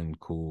nothing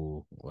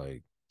cool.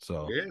 Like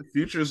so. Yeah,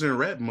 Future's in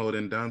rap mode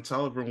and Don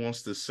Toliver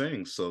wants to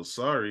sing. So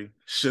sorry.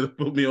 Should have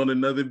put me on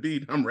another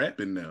beat. I'm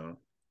rapping now.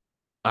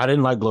 I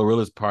didn't like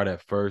Glorilla's part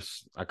at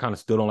first. I kind of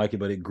still don't like it,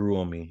 but it grew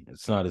on me.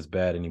 It's not as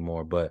bad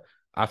anymore. But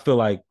I feel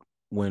like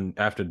when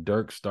after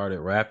Dirk started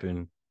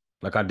rapping,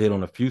 like I did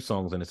on a few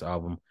songs on this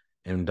album,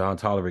 and Don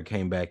Toliver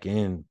came back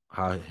in,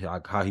 how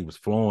he was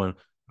flowing,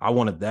 I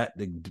wanted that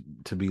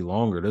to be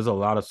longer. There's a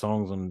lot of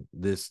songs on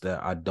this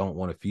that I don't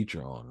want to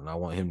feature on, and I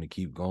want him to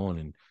keep going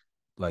and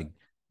like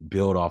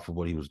build off of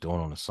what he was doing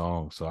on the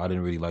song. So I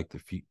didn't really like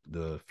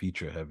the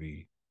feature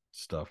heavy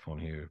stuff on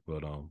here,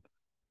 but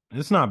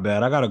it's not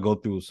bad. I got to go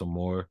through some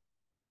more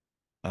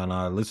and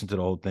I listened to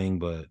the whole thing,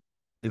 but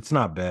it's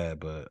not bad.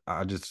 But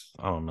I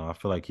don't know. I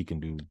feel like he can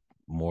do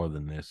more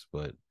than this,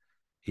 but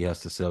he has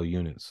to sell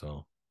units.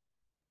 So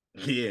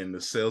Yeah, and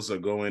the sales are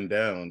going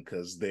down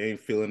because they ain't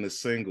feeling the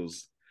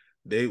singles.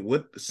 They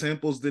what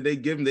samples did they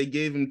give him? They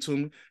gave him to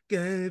him.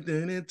 Got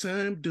that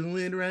time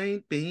doing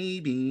right,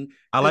 baby.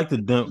 I like the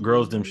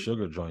Girls Them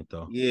Sugar joint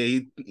though. Yeah,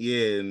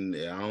 yeah, and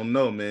I don't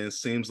know, man. It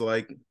seems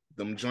like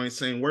them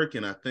joints ain't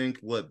working. I think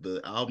what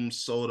the album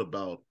sold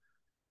about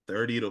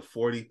 30 to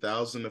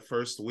 40,000 the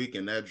first week,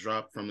 and that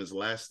dropped from his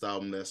last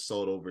album that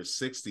sold over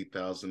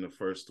 60,000 the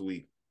first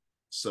week.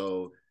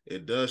 So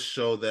it does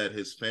show that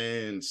his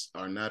fans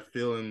are not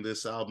feeling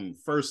this album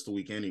first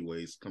week,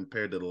 anyways,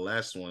 compared to the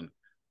last one.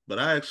 But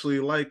I actually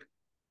like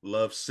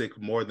Love Sick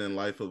more than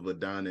Life of a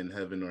Don in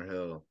Heaven or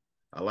Hell.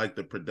 I like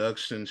the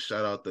production.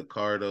 Shout out to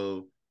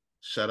Cardo.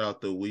 Shout out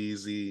to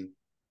Wheezy.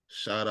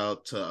 Shout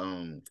out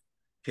to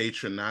K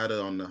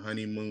Tronada on the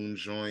Honeymoon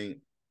joint.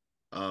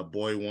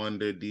 Boy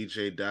Wonder,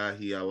 DJ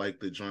Dahi. I like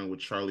the joint with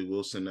Charlie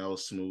Wilson. That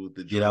was smooth.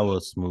 The Yeah, that joint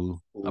was smooth. was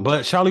cool.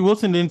 But Charlie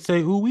Wilson didn't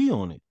say ooh we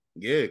on it.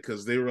 Yeah,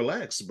 because they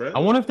relaxed, I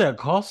bro. wonder if that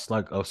costs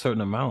like a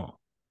certain amount.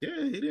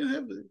 Yeah, he didn't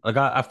have it. Like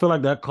I feel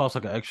like that costs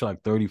like an extra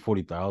like 30,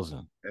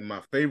 40,000. And my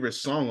favorite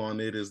song on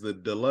it is the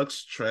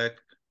deluxe track.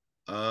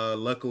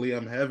 Luckily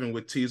I'm having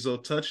with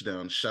Tizo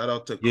Touchdown. Shout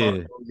out to Carl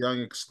Yeah, Young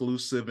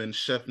Exclusive and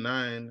Chef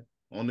Nine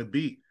on the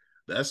beat.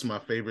 That's my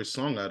favorite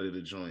song out of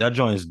the joint. that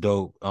joint is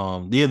dope.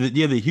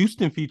 The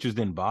Houston features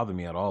didn't bother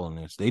me at all in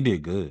this. They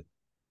did good.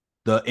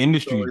 The So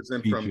industry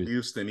isn't from features,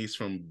 Houston, he's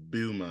from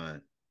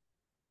Beaumont.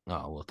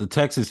 oh well, the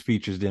Texas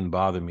features didn't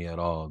bother me at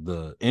all.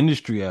 The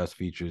industry ass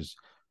features,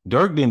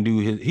 Dirk didn't do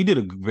his. He did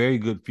a very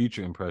good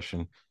feature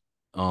impression.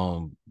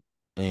 Um,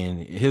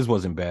 and his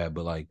wasn't bad,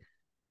 but like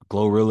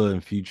Glorilla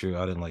and Future,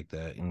 I didn't like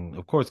that. And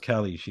of course,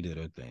 Callie, she did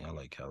her thing. I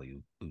like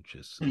Callie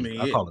Uchis. I mean,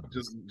 I yeah, call it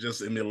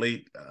just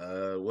emulate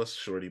what's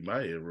Shorty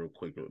Maya real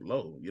quick or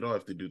low. You don't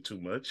have to do too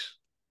much.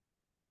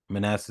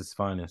 Manassas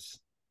finest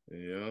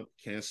Yeah,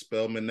 can't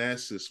spell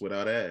Manassas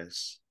without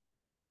ass.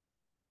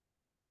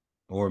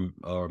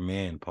 or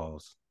man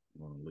pause.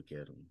 Oh, look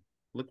at him.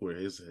 Look where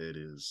his head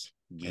is.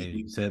 Hey, He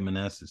you said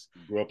Manassas.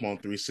 grew up on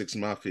 3 6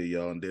 Mafia,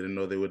 y'all, and didn't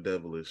know they were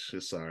devilish.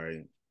 It's all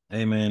right.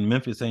 Hey man,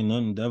 Memphis ain't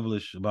nothing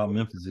devilish about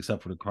Memphis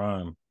except for the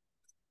crime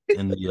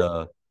and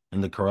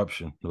the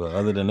corruption. But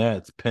other than that,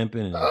 it's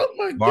pimping and Oh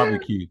my god.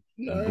 barbecue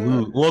and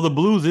Nah. blues. Well, the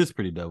blues is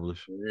pretty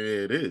devilish. Yeah,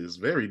 it is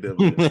very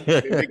devilish.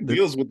 They make the,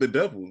 deals with the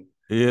devil.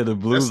 yeah, the That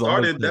blues. I like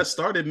started that that.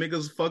 started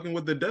niggas fucking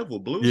with the devil.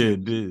 Blues Yeah, it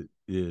music. did.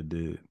 Yeah, it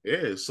did.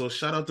 Yeah, so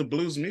shout out to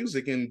blues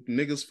music and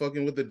niggas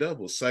fucking with the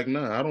devil. It's like,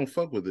 nah, I don't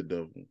fuck with the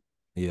devil.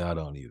 Yeah, I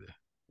don't either.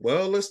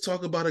 Well, let's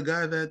talk about a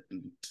guy that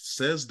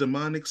says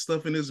demonic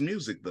stuff in his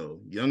music, though.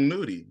 Young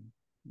Nudy,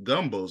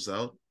 Gumbo's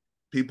out.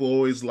 People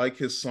always like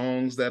his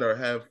songs that are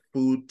have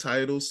food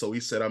titles, so he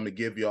said, "I'm gonna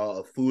give y'all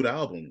a food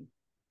album."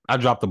 I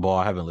dropped the ball.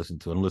 I haven't listened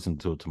to it. I'm listening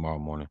to it tomorrow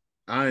morning.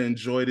 I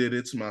enjoyed it.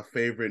 It's my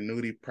favorite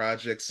Nudy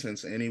project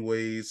since,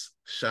 anyways.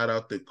 Shout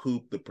out to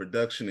Coop. The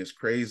production is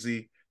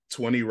crazy.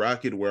 20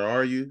 Rocket, where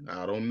are you?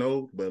 I don't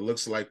know, but it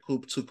looks like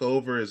Coop took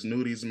over as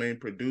Nudy's main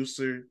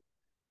producer.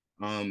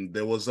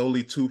 There was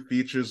only two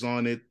features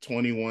on it.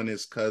 21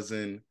 his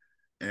cousin,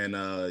 and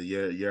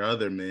your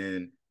other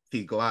man,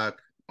 T Glock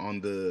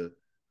on the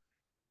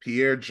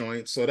Pierre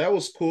joint. So that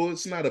was cool.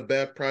 It's not a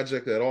bad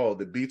project at all.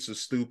 The beats are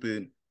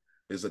stupid.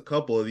 There's a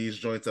couple of these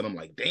joints that I'm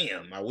like,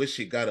 damn, I wish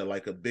he got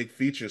a big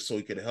feature so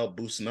he could help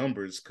boost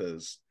numbers,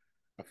 because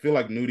I feel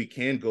like Nudy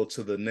can go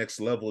to the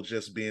next level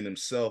just being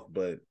himself,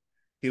 but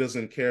he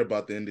doesn't care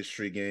about the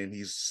industry game.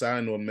 He's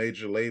signed to a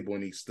major label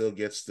and he still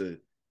gets to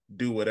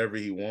do whatever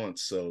he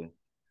wants. So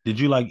Did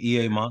you like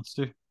EA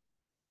Monster?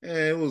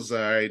 yeah, it was all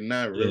right.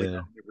 Not really. I Yeah.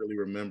 don't really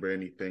remember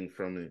anything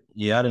from it.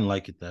 Yeah, I didn't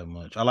like it that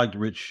much. I liked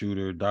Rich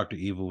Shooter. Dr.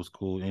 Evil was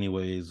cool.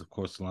 Anyways, of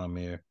course,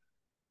 Lamar.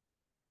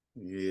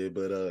 Yeah,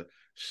 but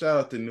shout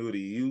out to Nudy.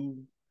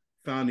 You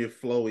found your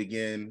flow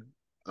again.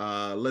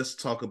 Let's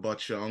talk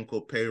about your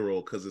uncle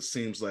Payroll because it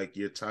seems like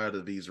you're tired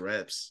of these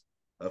raps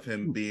of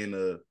him being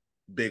a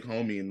big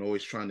homie and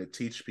always trying to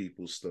teach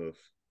people stuff.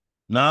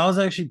 No, I was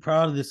actually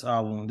proud of this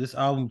album. This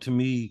album to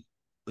me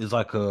is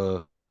like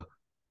a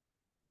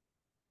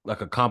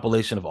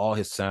compilation of all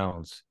his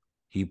sounds.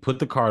 He put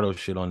the Cardo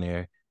shit on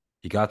there.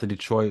 He got the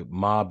Detroit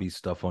Mobby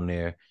stuff on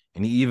there,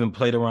 and he even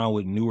played around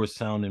with newer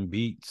sounding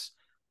beats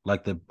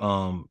like the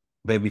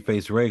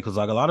Babyface Ray. Because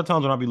like a lot of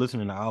times when I be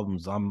listening to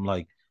albums, I'm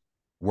like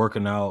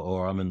working out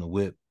or I'm in the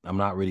whip. I'm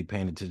not really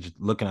paying attention,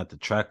 looking at the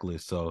track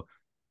list. So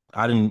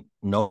I didn't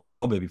know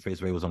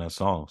Babyface Ray was on that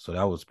song. So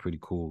that was pretty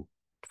cool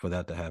for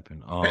that to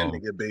happen. That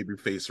nigga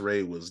Babyface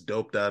Ray was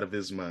doped out of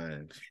his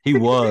mind. He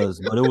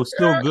was, but it was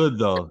still good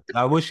though.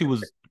 I wish he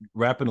was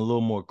rapping a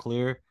little more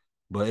clear,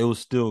 but it was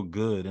still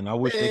good. And I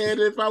wish they could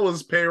Man, if I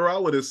was Payroll, I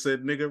would have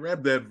said, nigga,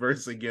 rap that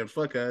verse again.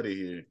 Fuck out of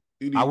here.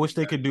 Who do I you wish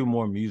think they I could do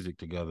more music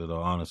together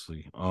though,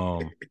 honestly.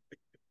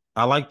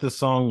 I like the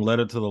song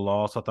Letter to the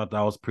Lost. I thought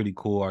that was pretty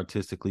cool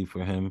artistically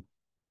for him.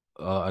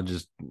 I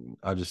just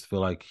feel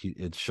like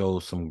it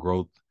shows some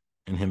growth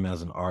in him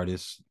as an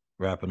artist,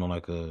 rapping on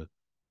like a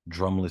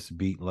drumless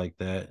beat like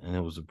that, and it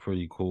was a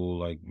pretty cool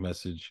like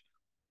message.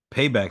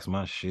 Payback's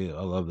my shit.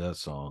 I love that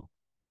song.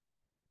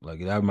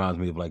 Like that reminds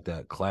me of like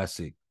that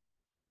classic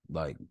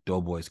like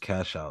Doughboys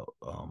Cash Out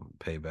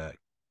Payback.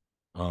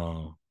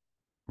 Um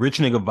Rich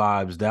Nigga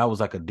Vibes, that was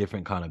like a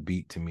different kind of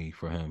beat to me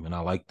for him, and I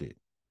liked it.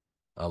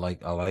 I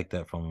like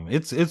that from him.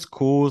 It's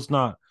cool. It's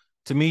not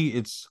to me.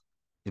 It's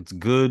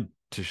good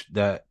to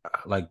that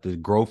like the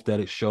growth that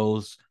it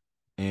shows,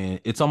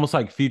 and it's almost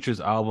like Future's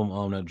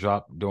album that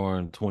dropped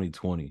during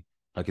 2020.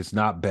 Like it's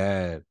not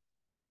bad.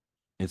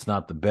 It's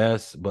not the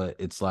best, but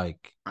it's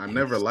like I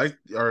never it's liked,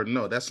 or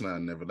no, that's not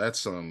never.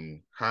 That's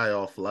High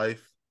Off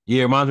Life.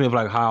 yeah. It reminds me of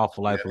like High Off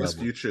Yeah, Life that's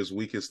level. Future's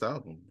weakest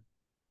album.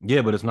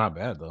 Yeah, but it's not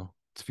bad though.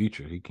 It's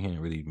Future. He can't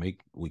really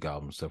make weak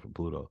albums except for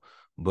Pluto.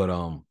 But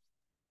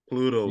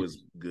Pluto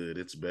is good.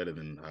 It's better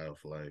than High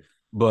Off Life.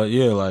 But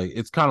yeah, like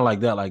it's kind of like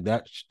that. Like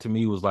that to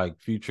me was like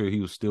Future. He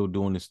was still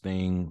doing this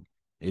thing.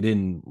 It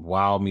didn't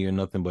wow me or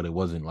nothing, but it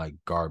wasn't like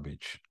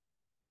garbage.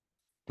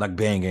 Like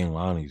Bang Gang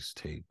Lonnie's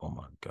tape. Oh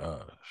my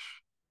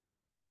gosh,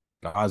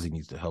 Gazi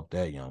needs to help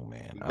that young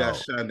man He got out.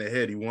 shot in the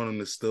head. You want him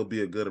to still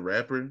be a good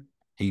rapper?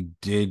 He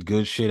did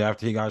good shit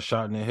after he got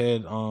shot in the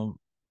head.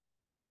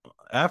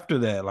 After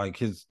that, like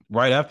his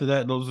right after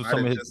that,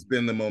 Might have just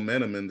been the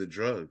momentum and the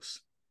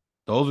drugs.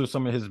 those are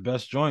some of his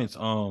best joints.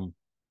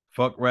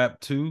 Fuck Rap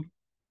 2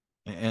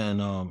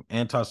 and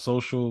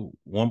Antisocial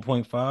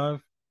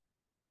 1.5.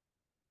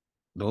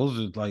 Those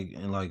are like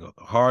and like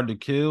hard to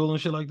kill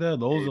and shit like that.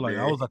 Those Hey are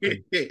like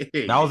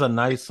man, that was a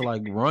nice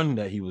like run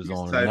that he was these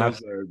on. And now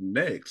titles are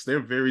next.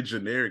 They're very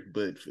generic,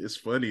 but it's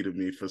funny to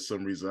me for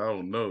some reason. I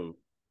don't know.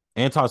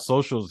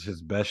 Antisocial is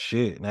his best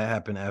shit. And that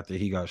happened after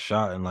he got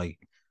shot. And like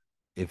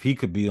if he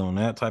could be on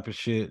that type of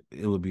shit,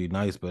 it would be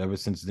nice. But ever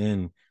since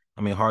then,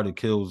 I mean Hard to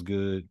Kill is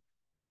good.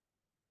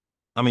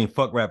 I mean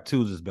Fuck Rap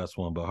 2 is his best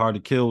one, but Hard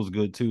to Kill is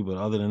good too. But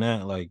other than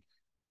that, like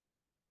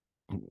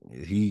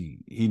he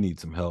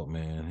needs some help,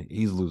 man.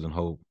 He's losing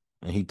hope.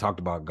 And he talked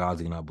about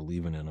Ghazi not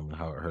believing in him and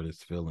how it hurt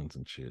his feelings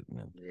and shit.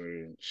 And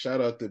Yeah.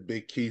 Shout out to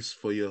Big Keys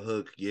for your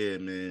hook. Yeah,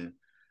 man.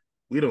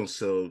 We don't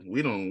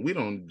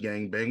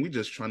gang bang. We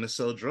just trying to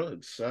sell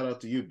drugs. Shout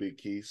out to you, Big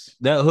Keys.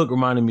 that hook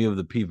reminded me of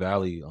the P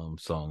Valley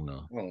song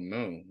though. Oh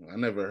no, I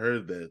never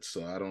heard that,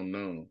 so I don't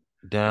know.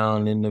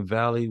 Down in the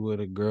valley where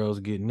the girls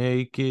get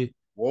naked.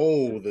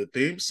 Whoa, the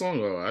theme song.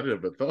 Oh, I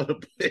never thought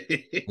of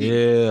it.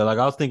 Yeah, like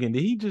I was thinking,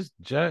 did he just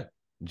jack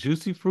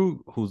Juicy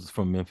Fruit, who's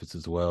from Memphis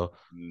as well?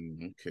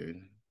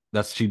 Okay,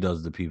 That's she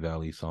does the P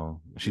Valley song.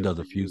 She good does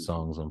for a few you.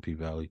 songs on P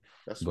Valley,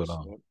 That's but what's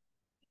up.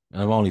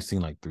 and I've only seen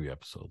like 3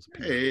 episodes of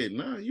P Valley. Hey,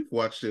 nah, you've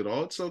watched it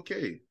all. It's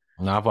okay.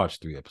 No, I've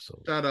watched 3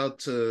 episodes. Shout out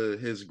to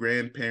his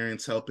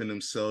grandparents helping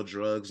him sell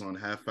drugs on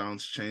Half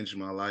Ounce Changed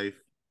My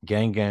Life.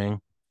 Gang gang.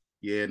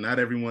 Yeah, not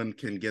everyone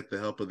can get the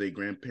help of their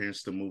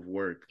grandparents to move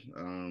work.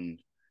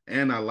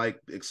 And I like,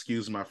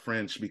 excuse my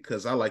French,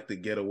 because I like to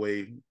get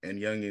away, and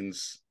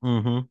youngins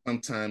Mm-hmm.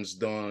 sometimes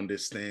don't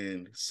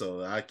understand.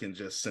 So I can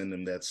just send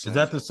them that Is song.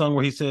 that the song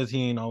where he says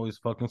he ain't always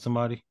fucking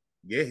somebody?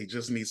 Yeah, he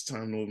just needs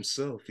time to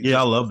himself. He Yeah,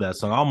 I just love needs that to,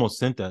 song. I almost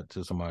sent that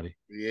to somebody.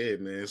 yeah,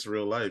 man, it's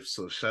real life.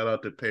 So shout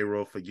out to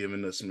Payroll for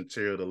giving us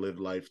material to live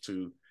life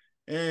to.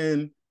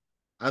 And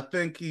I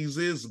think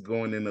is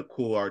going in a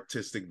cool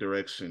artistic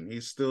direction.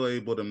 He's still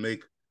able to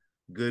make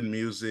good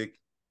music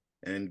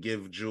and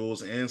give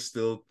jewels and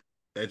still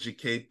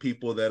educate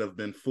people that have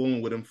been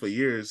fooling with him for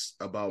years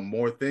about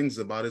more things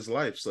about his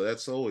life. So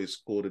that's always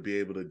cool to be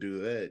able to do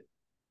that,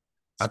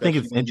 I think especially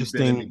it's when you've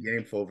been in the interesting.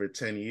 game for over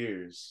 10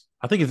 years.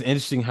 I think it's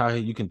interesting how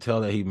you can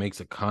tell that he makes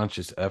a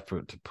conscious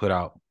effort to put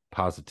out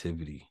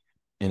positivity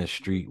in a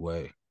street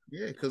way.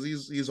 Yeah, because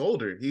he's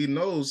older. He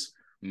knows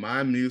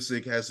my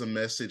music has a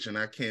message and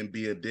I can't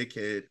be a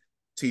dickhead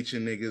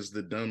teaching niggas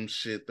the dumb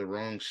shit, the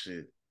wrong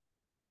shit.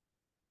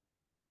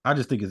 I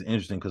just think it's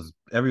interesting because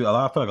I feel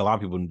like a lot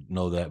of people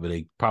know that, but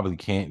they probably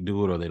can't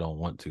do it or they don't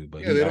want to.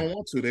 But Yeah, he they don't actually,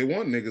 want to. They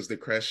want niggas to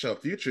crash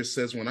out. Future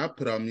says when I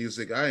put out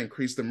music, I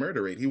increase the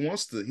murder rate. He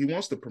wants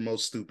to promote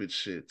stupid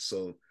shit.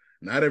 So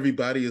not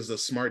everybody is a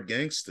smart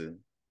gangster.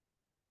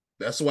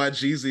 That's why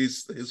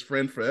Jeezy's his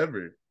friend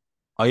forever.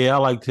 oh yeah, I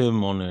liked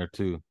him on there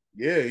too.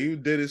 Yeah, he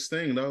did his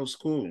thing. That was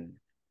cool.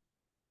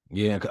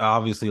 Yeah,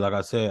 obviously, like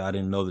I said, I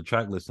didn't know the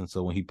track listing,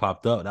 so when he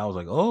popped up, I was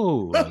like,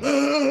 oh, like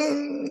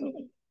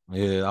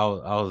yeah,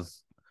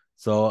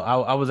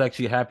 I was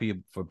actually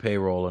happy for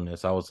Payroll on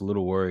this. I was a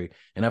little worried,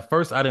 and at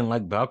first I didn't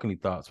like Balcony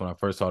Thoughts when I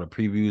first saw the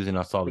previews and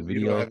I saw the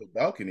You don't video, have a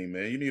balcony,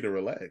 man. You need to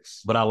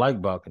relax. but I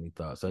like Balcony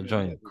Thoughts. That Yeah,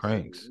 joint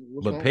cranks,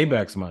 what's but wrong with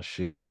Payback's you? my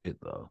shit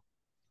though.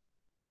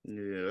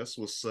 Yeah, that's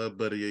what's up,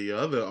 buddy. Your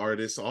other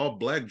artists, all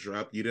black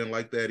drop. You didn't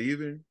like that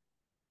either?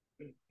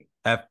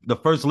 At the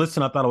first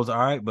listen, I thought it was all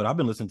right, but I've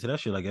been listening to that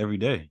shit like every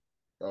day.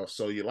 Oh,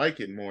 so you like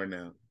it more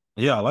now.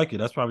 Yeah, I like it.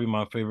 That's probably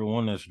my favorite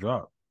one that's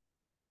dropped.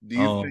 Do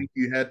you Um, think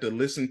you had to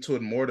listen to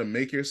it more to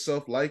make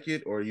yourself like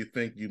it, or you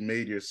think you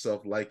made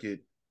yourself like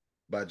it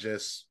by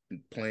just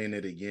playing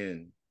it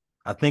again?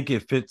 I think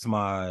it fits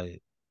my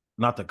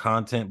not the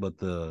content, but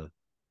the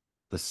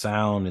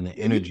sound and the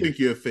Yeah, you energy. think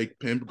you're a fake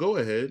pimp. Go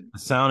ahead. The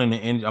sound and the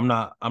energy. I'm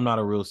not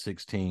a real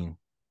 16.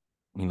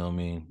 You know what I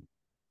mean?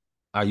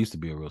 I used to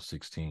be a real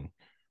 16.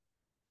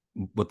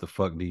 What the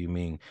fuck do you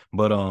mean?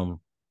 But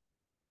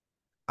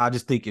I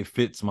just think it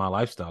fits my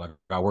lifestyle. Like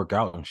I work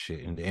out and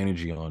shit, and the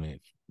energy on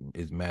it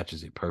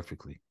matches it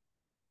perfectly.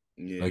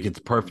 Yeah, Like you it's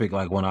perfect.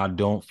 Like when I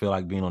don't feel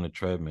like being on the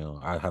treadmill,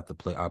 I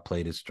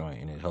play this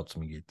joint and it helps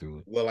me get through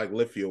it. well, like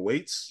lift your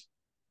weights.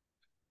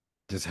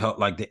 Just help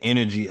like the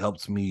energy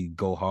helps me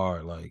go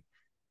hard. Like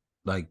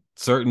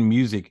certain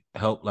music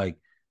help like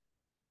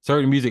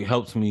certain music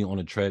helps me on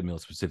a treadmill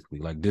specifically.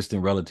 Like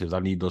Distant Relatives, I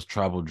need those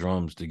tribal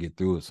drums to get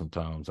through it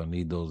sometimes. I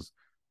need those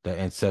that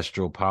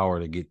ancestral power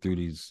to get through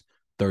these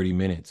 30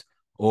 minutes.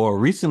 Or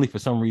recently, for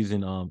some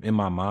reason, In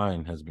My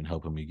Mind has been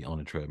helping me get on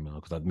the treadmill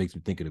because that makes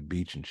me think of the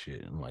beach and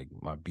shit and like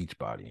my beach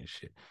body and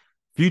shit.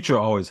 Future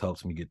always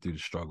helps me get through the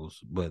struggles,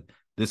 but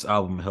this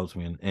album helps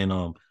me. And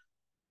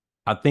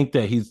I think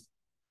that he's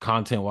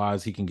content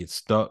wise, he can get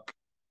stuck,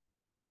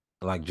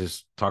 like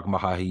just talking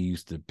about how he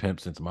used to pimp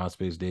since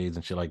MySpace days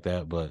and shit like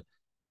that. But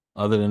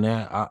other than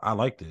that, I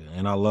liked it.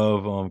 And I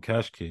love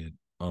Cash Kid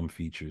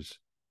features.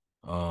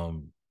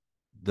 Um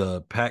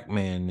the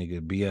Pac-Man nigga,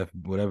 BF,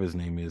 whatever his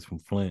name is from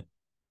Flint.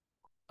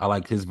 I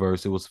liked his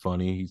verse. It was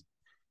funny.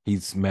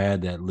 He's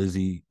mad that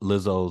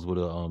Lizzo's with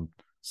a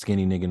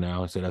skinny nigga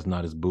now. He said that's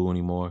not his boo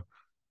anymore.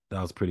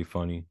 That was pretty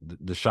funny.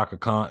 The Shaka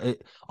Khan.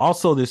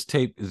 Also, this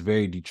tape is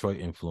very Detroit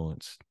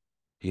influenced.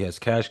 He has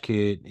Cash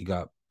Kid. He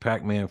got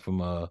Pac-Man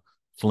from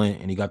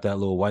Flint, and he got that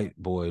little white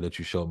boy that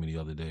you showed me the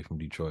other day from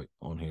Detroit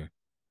on here.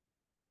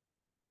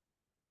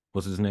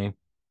 What's his name?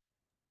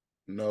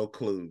 No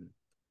clue.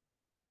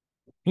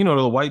 You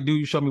know the white dude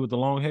you showed me with the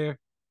long hair?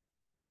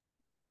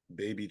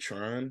 Baby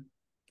Tron.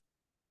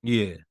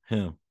 Yeah,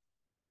 him.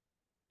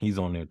 He's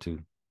on there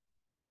too.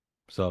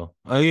 So,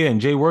 oh yeah,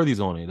 and Jay Worthy's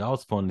on it. That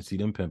was fun to see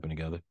them pimping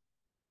together.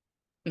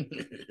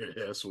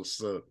 That's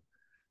what's up.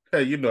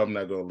 Hey, you know I'm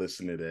not gonna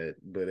listen to that,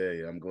 but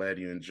hey, I'm glad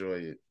you enjoy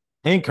it.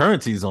 And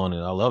Currency's on it.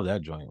 I love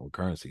that joint with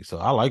Currency. So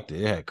I liked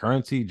it. It had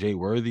Currency, Jay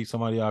Worthy,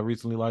 somebody I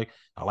recently like.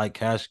 I like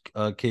Cash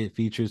Kid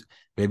features.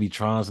 Baby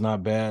Tron's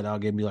not bad. I'll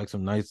give me like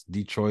some nice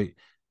Detroit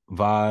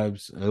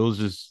vibes. It was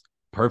just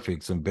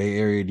perfect. Some Bay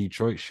Area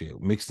Detroit shit.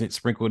 Mixed it,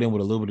 sprinkled in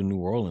with a little bit of New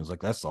Orleans.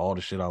 Like that's all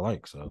the shit I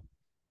like. So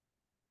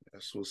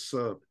That's what's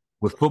up.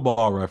 with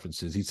football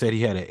references, he said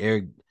he had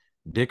an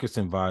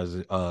Dickerson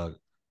visor,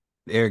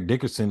 Eric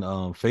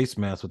Dickerson face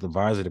mask with a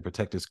visor to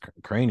protect his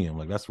cranium.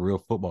 Like that's real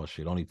football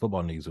shit. Only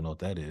football niggas will know what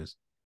that is.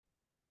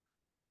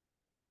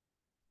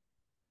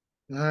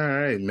 All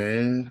right,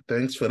 man.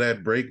 Thanks for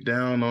that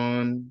breakdown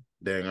on.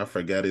 Dang, I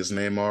forgot his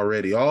name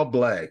already. All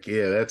Black.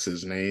 Yeah, that's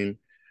his name.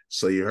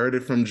 So you heard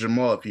it from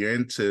Jamal. If you're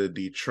into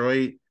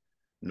Detroit,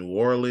 New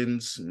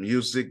Orleans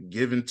music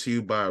given to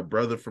you by a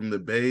brother from the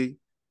Bay,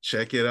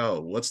 check it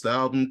out. What's the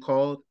album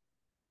called?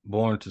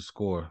 Born to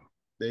Score.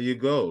 There you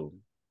go.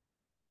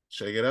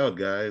 Check it out,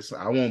 guys.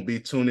 I won't be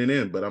tuning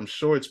in, but I'm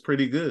sure it's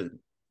pretty good.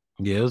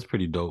 Yeah, it was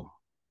pretty dope.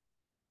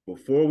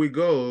 Before we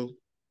go,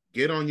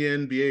 get on your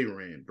NBA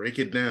rant. Break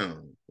it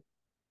down.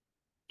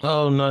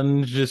 Oh,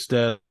 nothing. It's just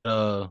that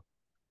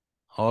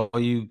all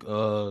you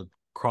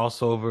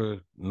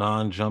crossover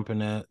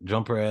non-jumping at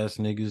jumper ass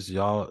niggas,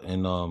 y'all,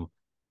 and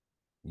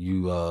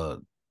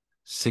you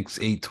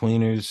 6'8"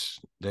 tweeners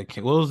that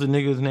can what was the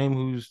nigga's name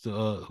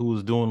who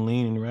was doing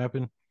lean and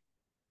rapping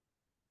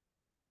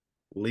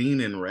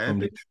Lean and from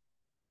rapid. the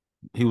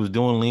he was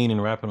doing lean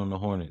and rapping on the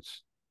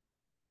Hornets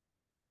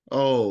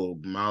Oh,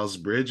 Miles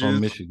from Bridges.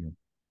 Michigan.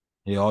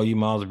 Yeah, all you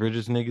Miles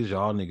Bridges niggas,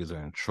 y'all niggas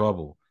are in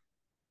trouble.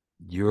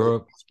 Well,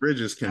 Europe, Miles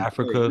Bridges can play.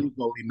 Africa. He's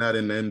only not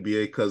in the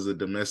NBA because of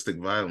domestic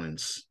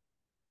violence.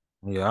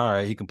 Yeah, all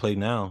right, he can play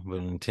now, but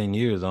in 10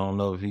 years, I don't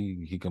know if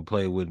he can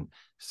play with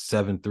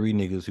 7'3"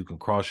 niggas who can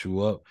cross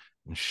you up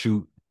and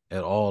shoot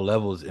at all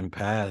levels and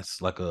pass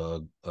like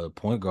a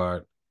point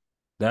guard.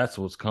 That's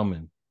what's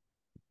coming.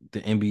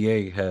 The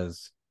NBA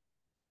has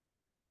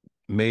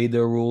made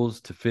their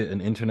rules to fit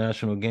an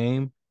international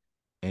game,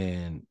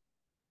 and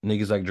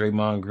niggas like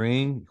Draymond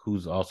Green,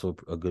 who's also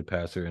a good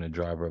passer and a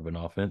driver of an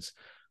offense,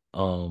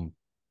 um,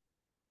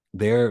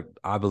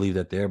 I believe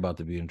that they're about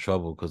to be in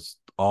trouble because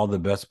all the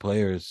best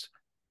players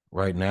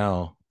right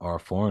now are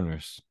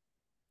foreigners,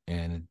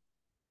 and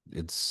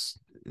it's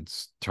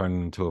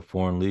turning into a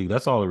foreign league.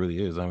 That's all it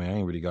really is. I mean, I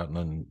ain't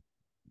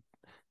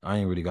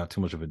really got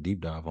too much of a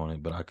deep dive on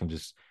it, but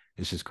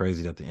it's just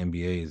crazy that the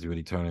NBA is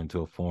really turning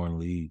into a foreign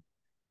league,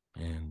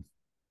 and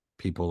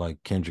people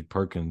like Kendrick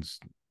Perkins,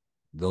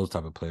 those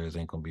type of players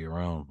ain't gonna be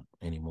around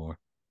anymore.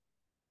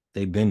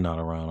 They've been not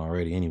around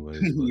already,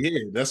 anyways. But Yeah,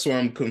 that's why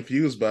I'm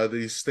confused by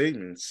these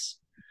statements.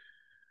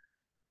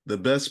 The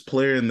best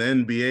player in the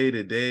NBA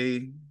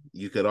today,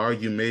 you could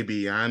argue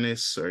maybe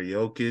Giannis or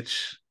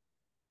Jokic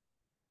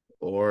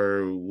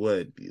or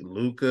what,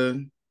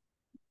 Luca,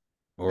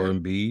 or and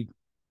Embiid,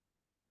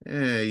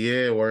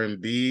 yeah, or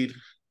Embiid,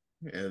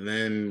 and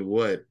then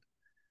what?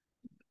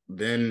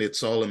 Then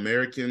it's all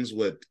Americans.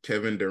 What?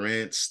 Kevin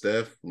Durant,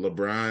 Steph,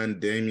 LeBron,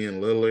 Damian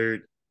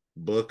Lillard,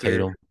 Booker.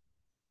 Tatum,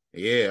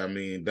 Yeah, I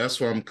mean that's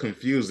why I'm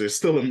confused. There's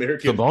still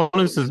American,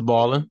 Sabonis is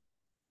balling.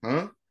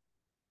 huh?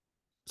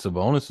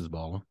 Sabonis is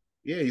balling.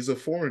 Yeah, he's a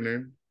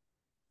foreigner.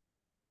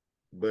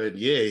 But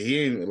yeah, he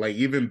ain't like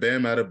even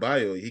Bam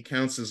Adebayo. He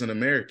counts as an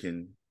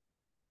American,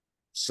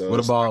 so What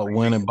it's not about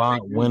like they can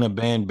take Win him. a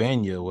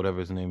Banya, whatever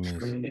his name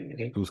is,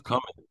 who's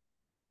coming?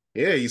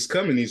 Yeah, he's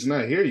coming. He's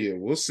not here yet.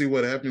 We'll see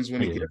what happens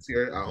when he Yeah. gets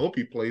here. I hope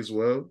he plays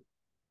well.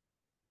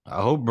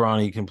 I hope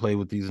Bronny can play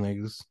with these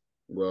niggas.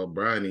 Well,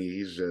 Bronny,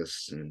 he's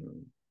just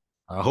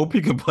I hope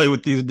he can play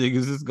with these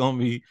niggas. It's gonna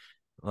be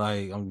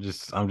like I'm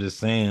just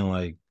saying,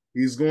 like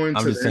he's going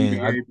I'm to just the saying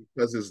NBA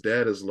because his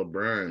dad is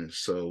LeBron.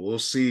 So we'll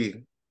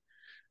see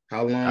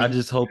how long I he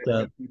just hope can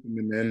that keep him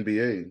in the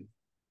NBA.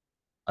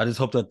 I just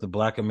hope that the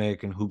Black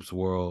American hoops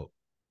world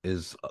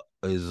is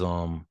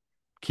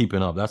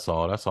keeping up. That's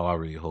all. That's all I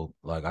really hope.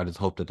 Like I just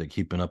hope that they're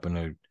keeping up and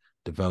they're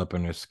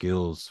developing their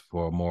skills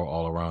for a more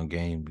all around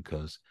game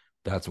because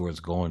that's where it's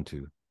going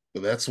to.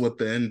 But that's what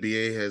the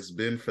NBA has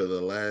been for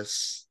the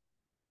last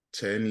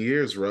 10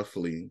 years,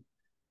 roughly.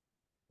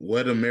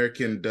 What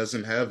American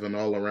doesn't have an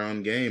all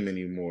around game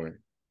anymore?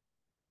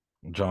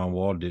 John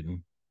Wall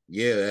didn't.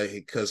 Yeah,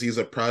 because he's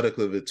a product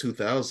of the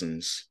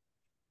 2000s.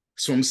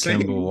 So I'm saying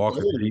Kemba he's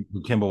Walker old. did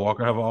Kemba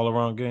Walker have an all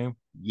around game?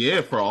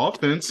 Yeah, for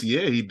offense,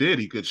 yeah, he did.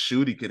 He could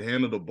shoot, he could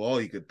handle the ball,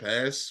 he could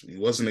pass. He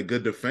wasn't a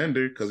good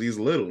defender because he's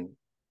little.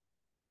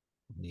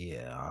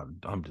 Yeah,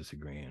 I'm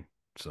disagreeing.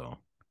 So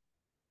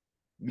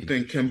You he could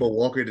think Kemba shoot.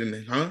 Walker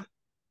didn't, huh?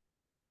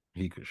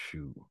 He could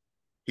shoot.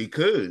 He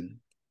could.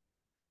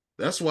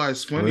 That's why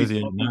it's Where funny is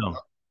he at talking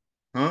now?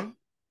 about, huh?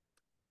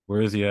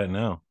 Where is he at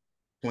now?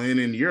 Playing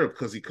in Europe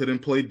because he couldn't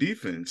play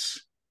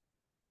defense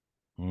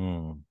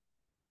Mm,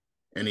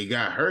 and he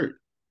got hurt.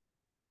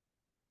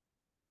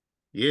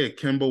 Yeah,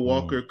 Kemba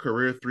Walker, mm.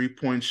 career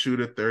 3-point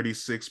shooter,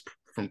 36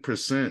 from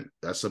percent.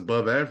 That's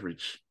above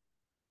average.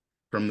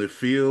 From the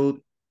field,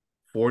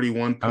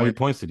 How many 41.20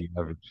 points did he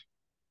average?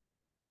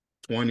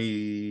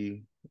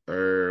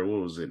 or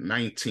what was it?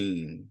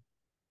 19,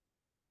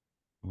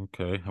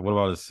 Okay. What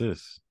about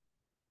assists?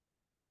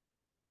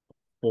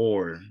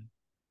 4,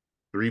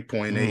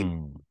 3.8.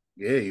 Mm,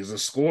 Yeah, he's a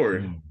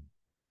scorer.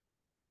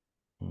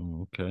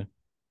 mm, okay.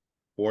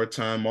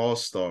 Four-time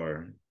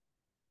All-Star.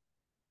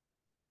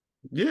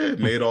 Yeah,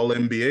 made all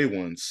NBA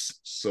once.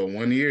 So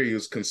one year he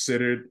was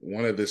considered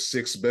one of the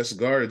six best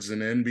guards in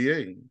the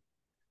NBA.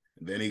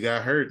 Then he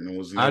got hurt and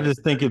was I never.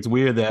 just think it's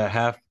weird that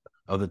half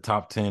of the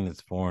top 10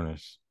 is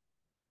foreigners.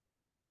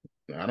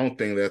 I don't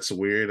think that's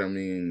weird. I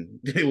mean,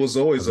 it was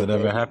always Has it above.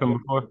 ever happened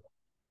before?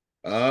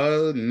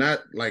 Not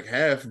like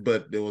half,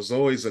 but there was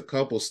always a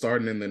couple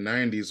starting in the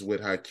 '90s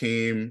with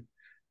Hakeem,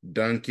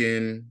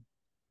 Duncan,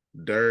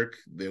 Dirk.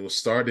 They were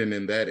starting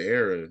in that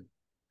era,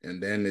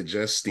 and then it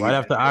just Right Steve.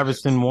 after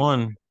Iverson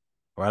won,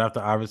 right after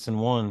Iverson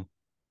won,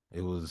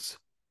 it was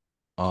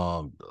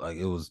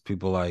it was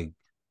people like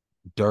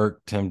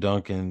Dirk, Tim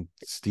Duncan,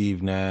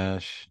 Steve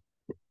Nash.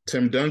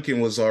 Tim Duncan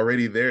was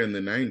already there in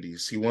the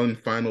 '90s. He won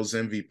Finals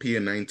MVP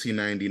in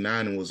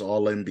 1999 and was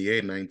All NBA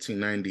in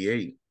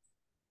 1998.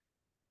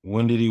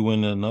 When did he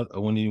win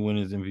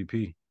his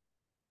MVP?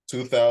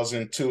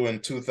 2002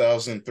 and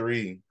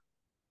 2003.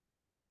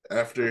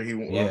 After he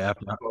Yeah,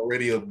 was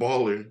already a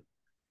baller.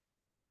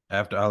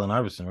 after Allen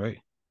Iverson, right?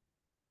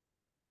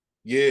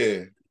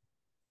 Yeah,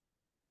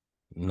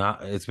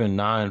 Not It's been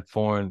nine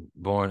foreign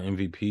born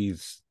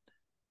MVPs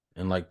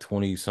in like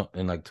 20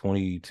 something in like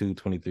 22,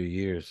 23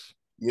 years.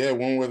 yeah.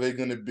 When were they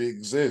going to be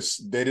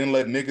exist? They didn't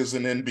let niggas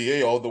in the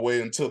NBA all the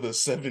way until the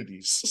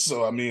 '70s.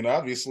 So I mean,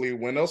 obviously,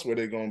 when else were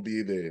they going to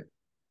be there?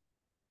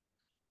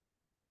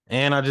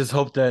 And I just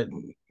hope that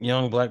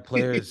young black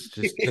players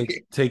just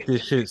take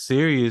this shit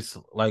serious,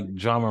 like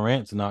John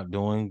Morant's not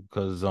doing,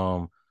 because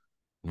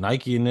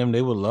Nike and them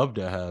they would love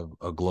to have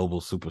a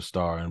global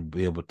superstar and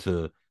be able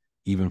to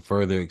even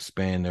further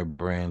expand their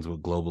brands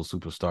with global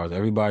superstars.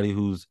 Everybody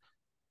who's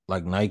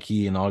like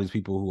Nike and all these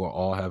people who are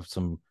all have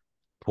some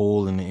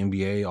pull in the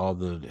NBA, all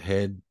the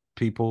head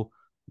people,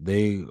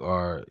 they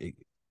are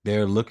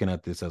they're looking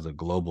at this as a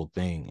global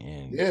thing,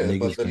 and Yeah,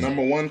 but niggas the can't.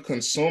 number one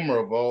consumer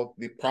of all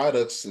the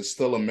products is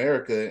still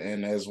America.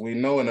 And as we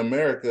know in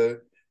America,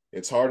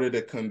 it's harder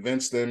to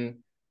convince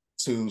them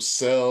to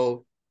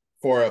sell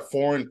for a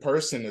foreign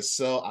person to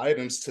sell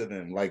items to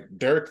them. Like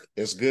Dirk,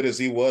 as good as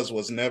he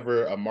was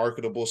never a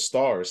marketable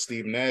star.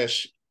 Steve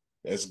Nash,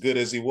 as good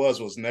as he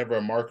was never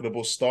a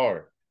marketable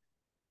star.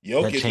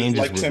 That Jokic is changes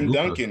like with Tim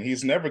Luca. Duncan.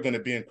 He's never going to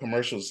be in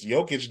commercials.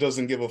 Jokic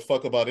doesn't give a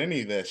fuck about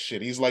any of that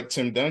shit. He's like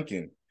Tim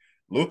Duncan.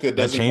 Luca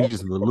That doesn't have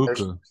changes any with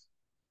commercials. Luca.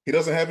 He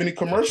doesn't have any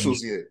That changes.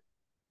 commercials yet.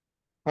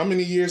 How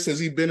many years has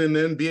he been in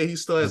the NBA? He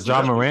still Does has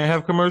John nothing. Morant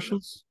have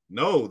commercials?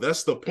 No,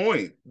 that's the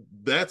point.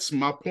 That's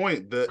my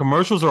point. That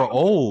Commercials are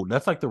old.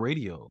 That's like the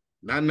radio.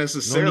 not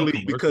You don't need necessarily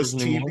commercials because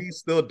anymore. TV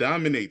still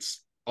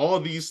dominates. All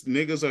these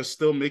niggas are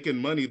still making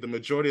money. The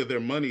majority of their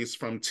money is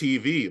from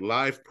TV,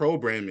 live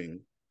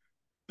programming.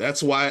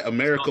 That's why So,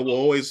 America will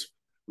always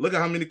look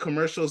at how many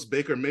commercials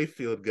Baker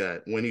Mayfield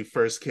got when he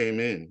first came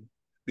in.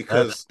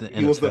 that's Because the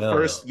he was the NFL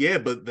first, though. yeah,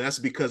 but that's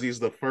because he's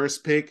the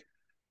first pick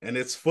and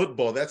it's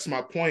football. That's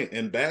my point.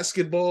 And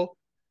basketball,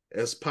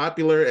 as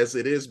popular as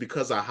it is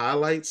because of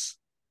highlights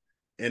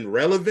and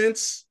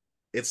relevance,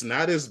 it's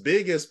not as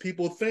big as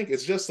people think.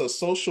 It's just a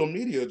social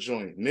media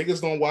joint.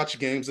 Niggas don't watch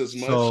games as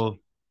much. So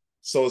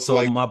So it's so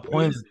like,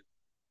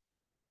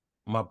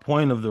 my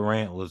point of the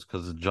rant was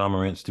because of John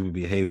Morant's stupid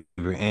behavior,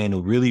 and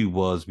it really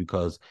was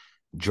because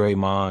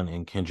Draymond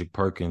and Kendrick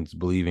Perkins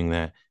believing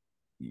that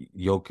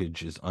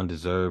Jokic is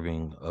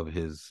undeserving of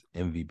his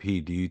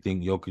MVP. Do you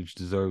think Jokic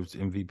deserves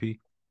MVP?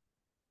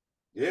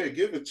 yeah,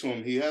 give it to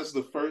him. He has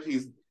the first,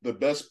 he's the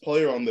best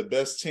player on the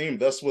best team.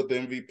 That's what the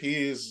MVP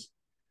is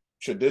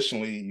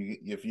traditionally.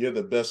 If you're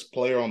the best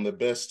player on the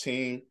best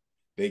team,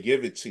 they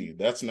give it to you.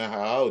 That's not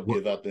how I would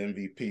What, give out the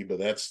MVP, but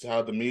that's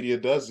how the media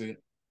does it.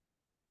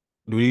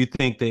 do you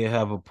think they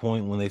have a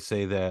point when they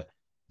say that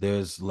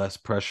there's less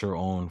pressure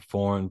on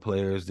foreign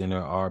players than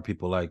there are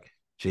people like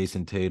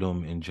Jason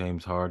Tatum and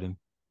James Harden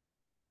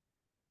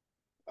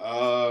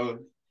Uh,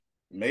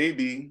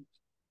 maybe,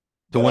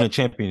 to but win a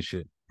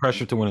championship?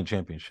 Pressure to win a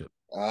championship.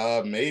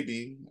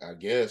 maybe I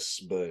guess,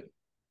 but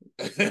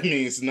I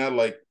mean, it's not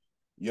like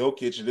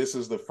Jokic. This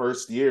is the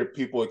first year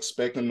people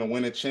expect him to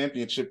win a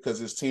championship because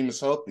his team is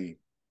healthy.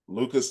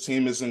 Luca's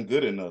team isn't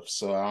good enough,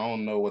 so I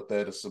don't know what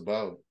that is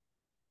about.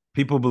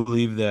 People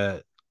believe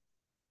that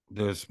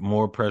there's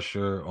more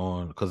pressure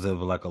on because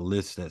of like a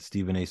list that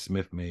Stephen A.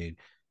 Smith made.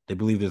 They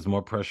believe there's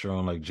more pressure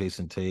on like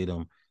Jason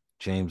Tatum,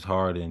 James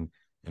Harden,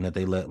 and that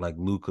they let like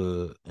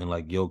Luca and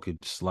like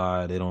Jokic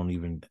slide. They don't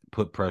even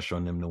put pressure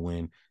on them to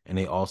win, and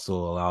they also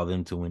allow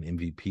them to win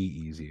MVP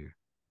easier.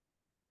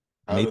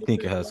 And How they do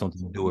think they it has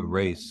something to do with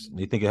race.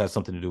 They think it has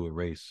something to do with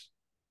race,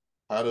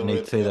 how and do they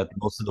it say that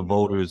most of the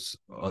voters,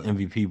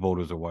 MVP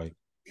voters, are white.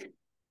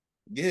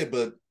 Yeah,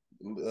 but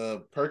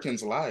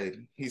Perkins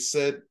lied. He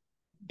said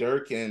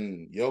Dirk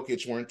and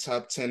Jokic weren't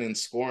top 10 in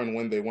scoring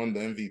when they won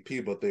the MVP,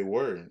 but they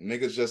were.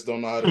 Niggas just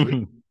don't know how to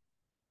read.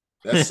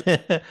 That's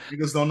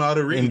Niggas don't know how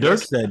to And read.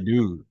 Dirk's That's that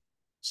dude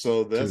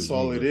so too. that's He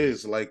all it really.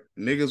 is. Like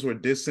niggas were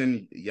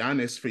dissing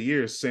Giannis for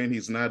years, saying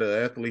he's not an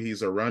athlete,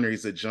 he's a runner,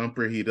 he's a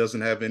jumper, he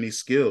doesn't have any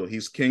skill.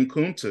 He's King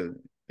Kunta,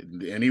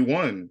 and he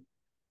won.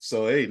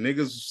 So hey,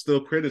 niggas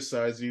still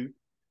criticize you.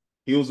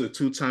 He was a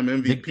two-time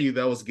MVP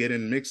that was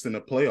getting mixed in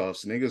the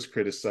playoffs. Niggas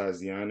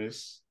criticize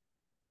Giannis.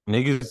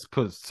 Niggas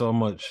put so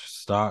much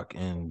stock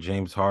in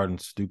James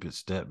Harden's stupid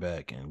step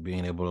back and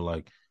being able to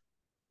like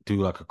do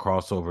like a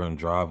crossover and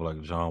drive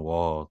like John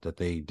Wall that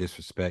they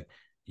disrespect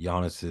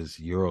Giannis's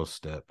Euro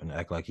step and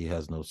act like he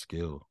has no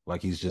skill.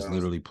 Like he's just Well,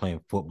 literally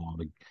playing football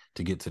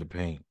to get to the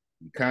paint.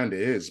 he kind of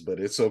is, but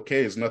it's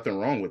okay. There's nothing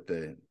wrong with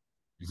that.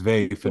 It's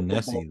very He's a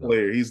football finessey though.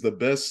 player. He's the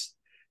best.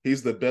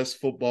 He's the best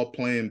football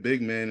playing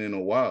big man in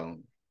a while.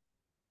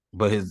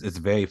 But it's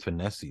very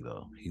finessey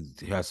though. He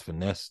has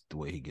finesse the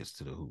way he gets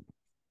to the hoop.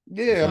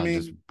 It's Yeah, I not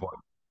just mean,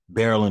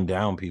 barreling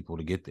down people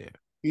to get there.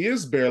 he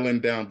is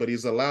barreling down, but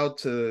he's allowed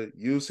to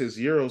use his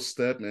Euro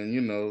step,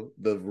 and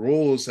the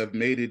rules have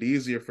made it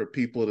easier for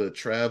people to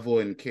travel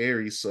and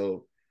carry.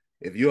 So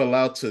if you're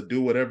allowed to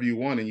do whatever you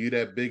want and you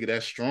that big,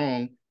 that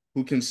strong,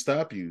 who can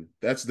stop you?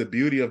 That's the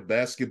beauty of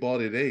basketball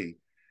today.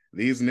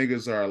 These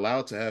niggas are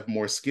allowed to have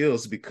more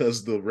skills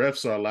because the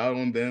refs are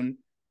allowing them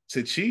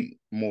to cheat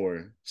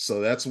more. So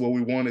that's what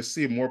we want to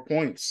see, more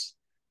points.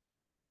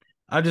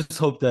 I just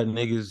hope that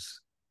niggas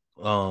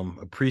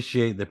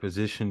appreciate their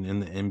position in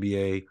the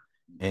NBA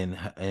and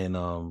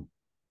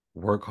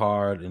work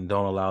hard and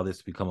don't allow this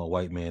to become a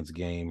white man's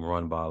game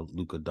run by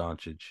Luka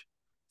Doncic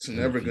It's in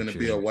the never going to future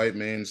be a years. white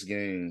man's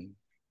game.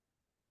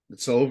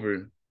 It's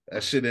over.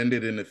 That shit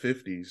ended in the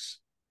 50s.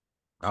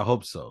 I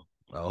hope so.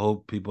 I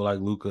hope people like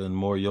Luka and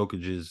more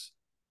Jokic's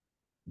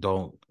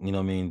don't, you know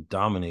what I mean,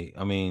 dominate.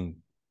 I mean,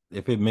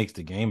 if it makes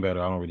the game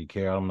better, I don't really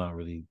care. I'm not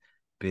really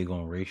big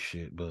on race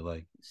shit, but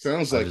like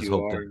Sounds I like just you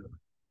hope that are.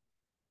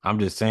 I'm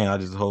just saying, I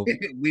just hope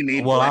We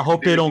need well, I black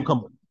hope they don't leadership.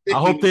 come. I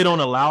We hope they need don't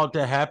allow it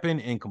to happen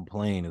and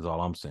complain. Is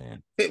all I'm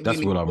saying. we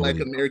That's what need I'm Black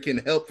really. American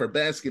help for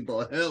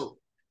basketball help.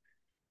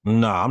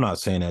 No, I'm not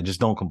saying that. Just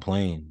don't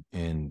complain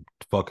and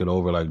fuck it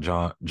over like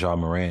John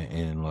Morant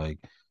and like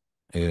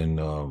and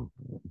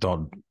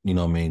don't what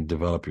I mean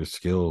develop your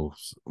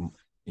skills. What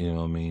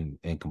I mean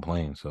and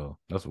complain. So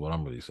that's what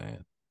I'm really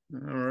saying.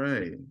 All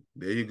right,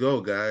 there you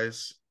go,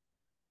 guys.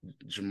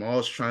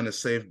 Jamal's trying to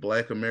save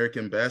Black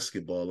American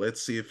basketball.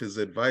 Let's see if his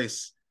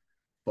advice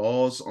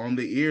falls on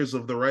the ears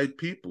of the right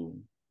people.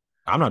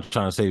 I'm not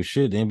trying to save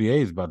shit. The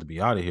NBA is about to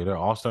be out of here. Their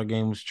All-Star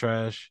game was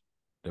trash.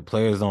 Their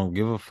players don't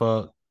give a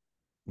fuck.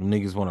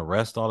 Niggas want to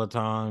rest all the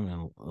time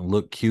and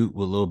look cute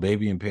with little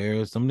baby in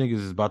Paris. Some niggas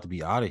is about to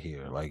be out of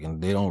here, like,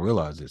 and they don't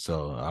realize it.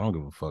 So I don't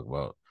give a fuck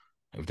about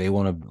if they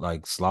want to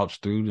like slouch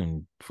through.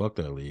 Then fuck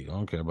that league. I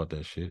don't care about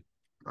that shit.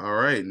 All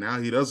right, now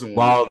he doesn't want to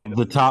While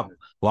see the top,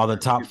 while the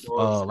top,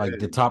 basketball's like the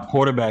dead. top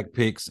quarterback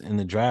picks in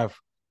the draft,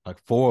 like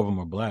four of them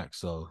are black.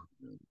 So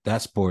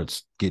that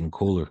sport's getting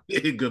cooler.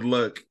 Good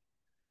luck.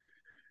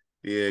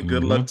 Yeah,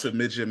 good luck Mm-hmm. to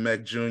Midget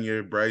Mac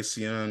Jr., Bryce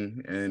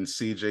Young, and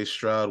CJ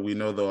Stroud. We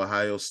know the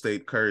Ohio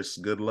State curse.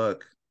 Good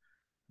luck.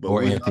 But Or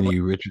we Anthony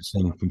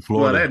Richardson from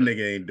well, Florida. that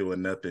nigga ain't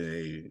doing nothing.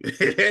 Hey.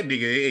 That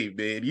nigga, hey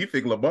man, you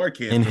think Lamar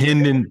can't And throw?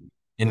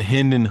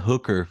 Hendon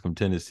Hooker from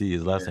Tennessee.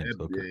 His last name's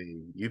Hooker. Hey,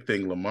 you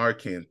think Lamar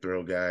can't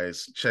throw,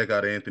 guys? Check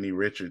out Anthony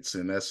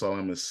Richardson. That's all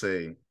I'm gonna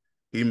say.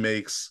 He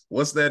makes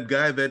what's that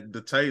guy that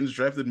the Titans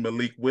drafted,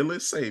 Malik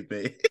Willis? Hey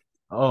man,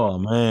 Oh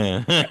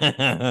man.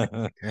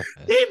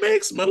 he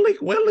makes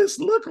Malik Willis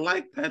look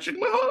like Patrick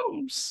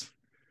Mahomes.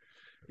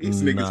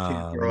 These niggas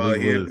can't Nah, throw Malik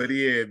out here, Willis. but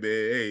yeah, man.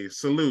 Hey,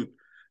 salute.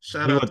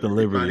 Shout He out went to to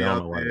Liberty. everybody I don't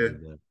out know why he there.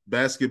 did that.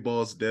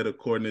 Basketball's dead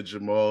according to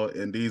Jamal,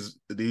 and these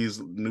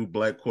new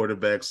black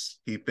quarterbacks,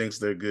 he thinks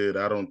they're good.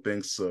 I don't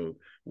think so.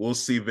 We'll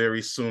see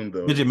very soon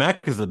though. Midget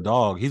Mack is a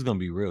dog. He's gonna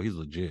be real. He's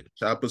legit.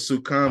 Choppa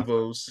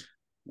Convos,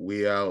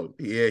 we out.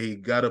 Yeah, he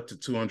got up to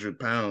 200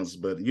 pounds,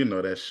 but you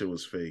know that shit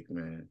was fake,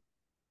 man.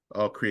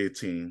 All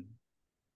creatine.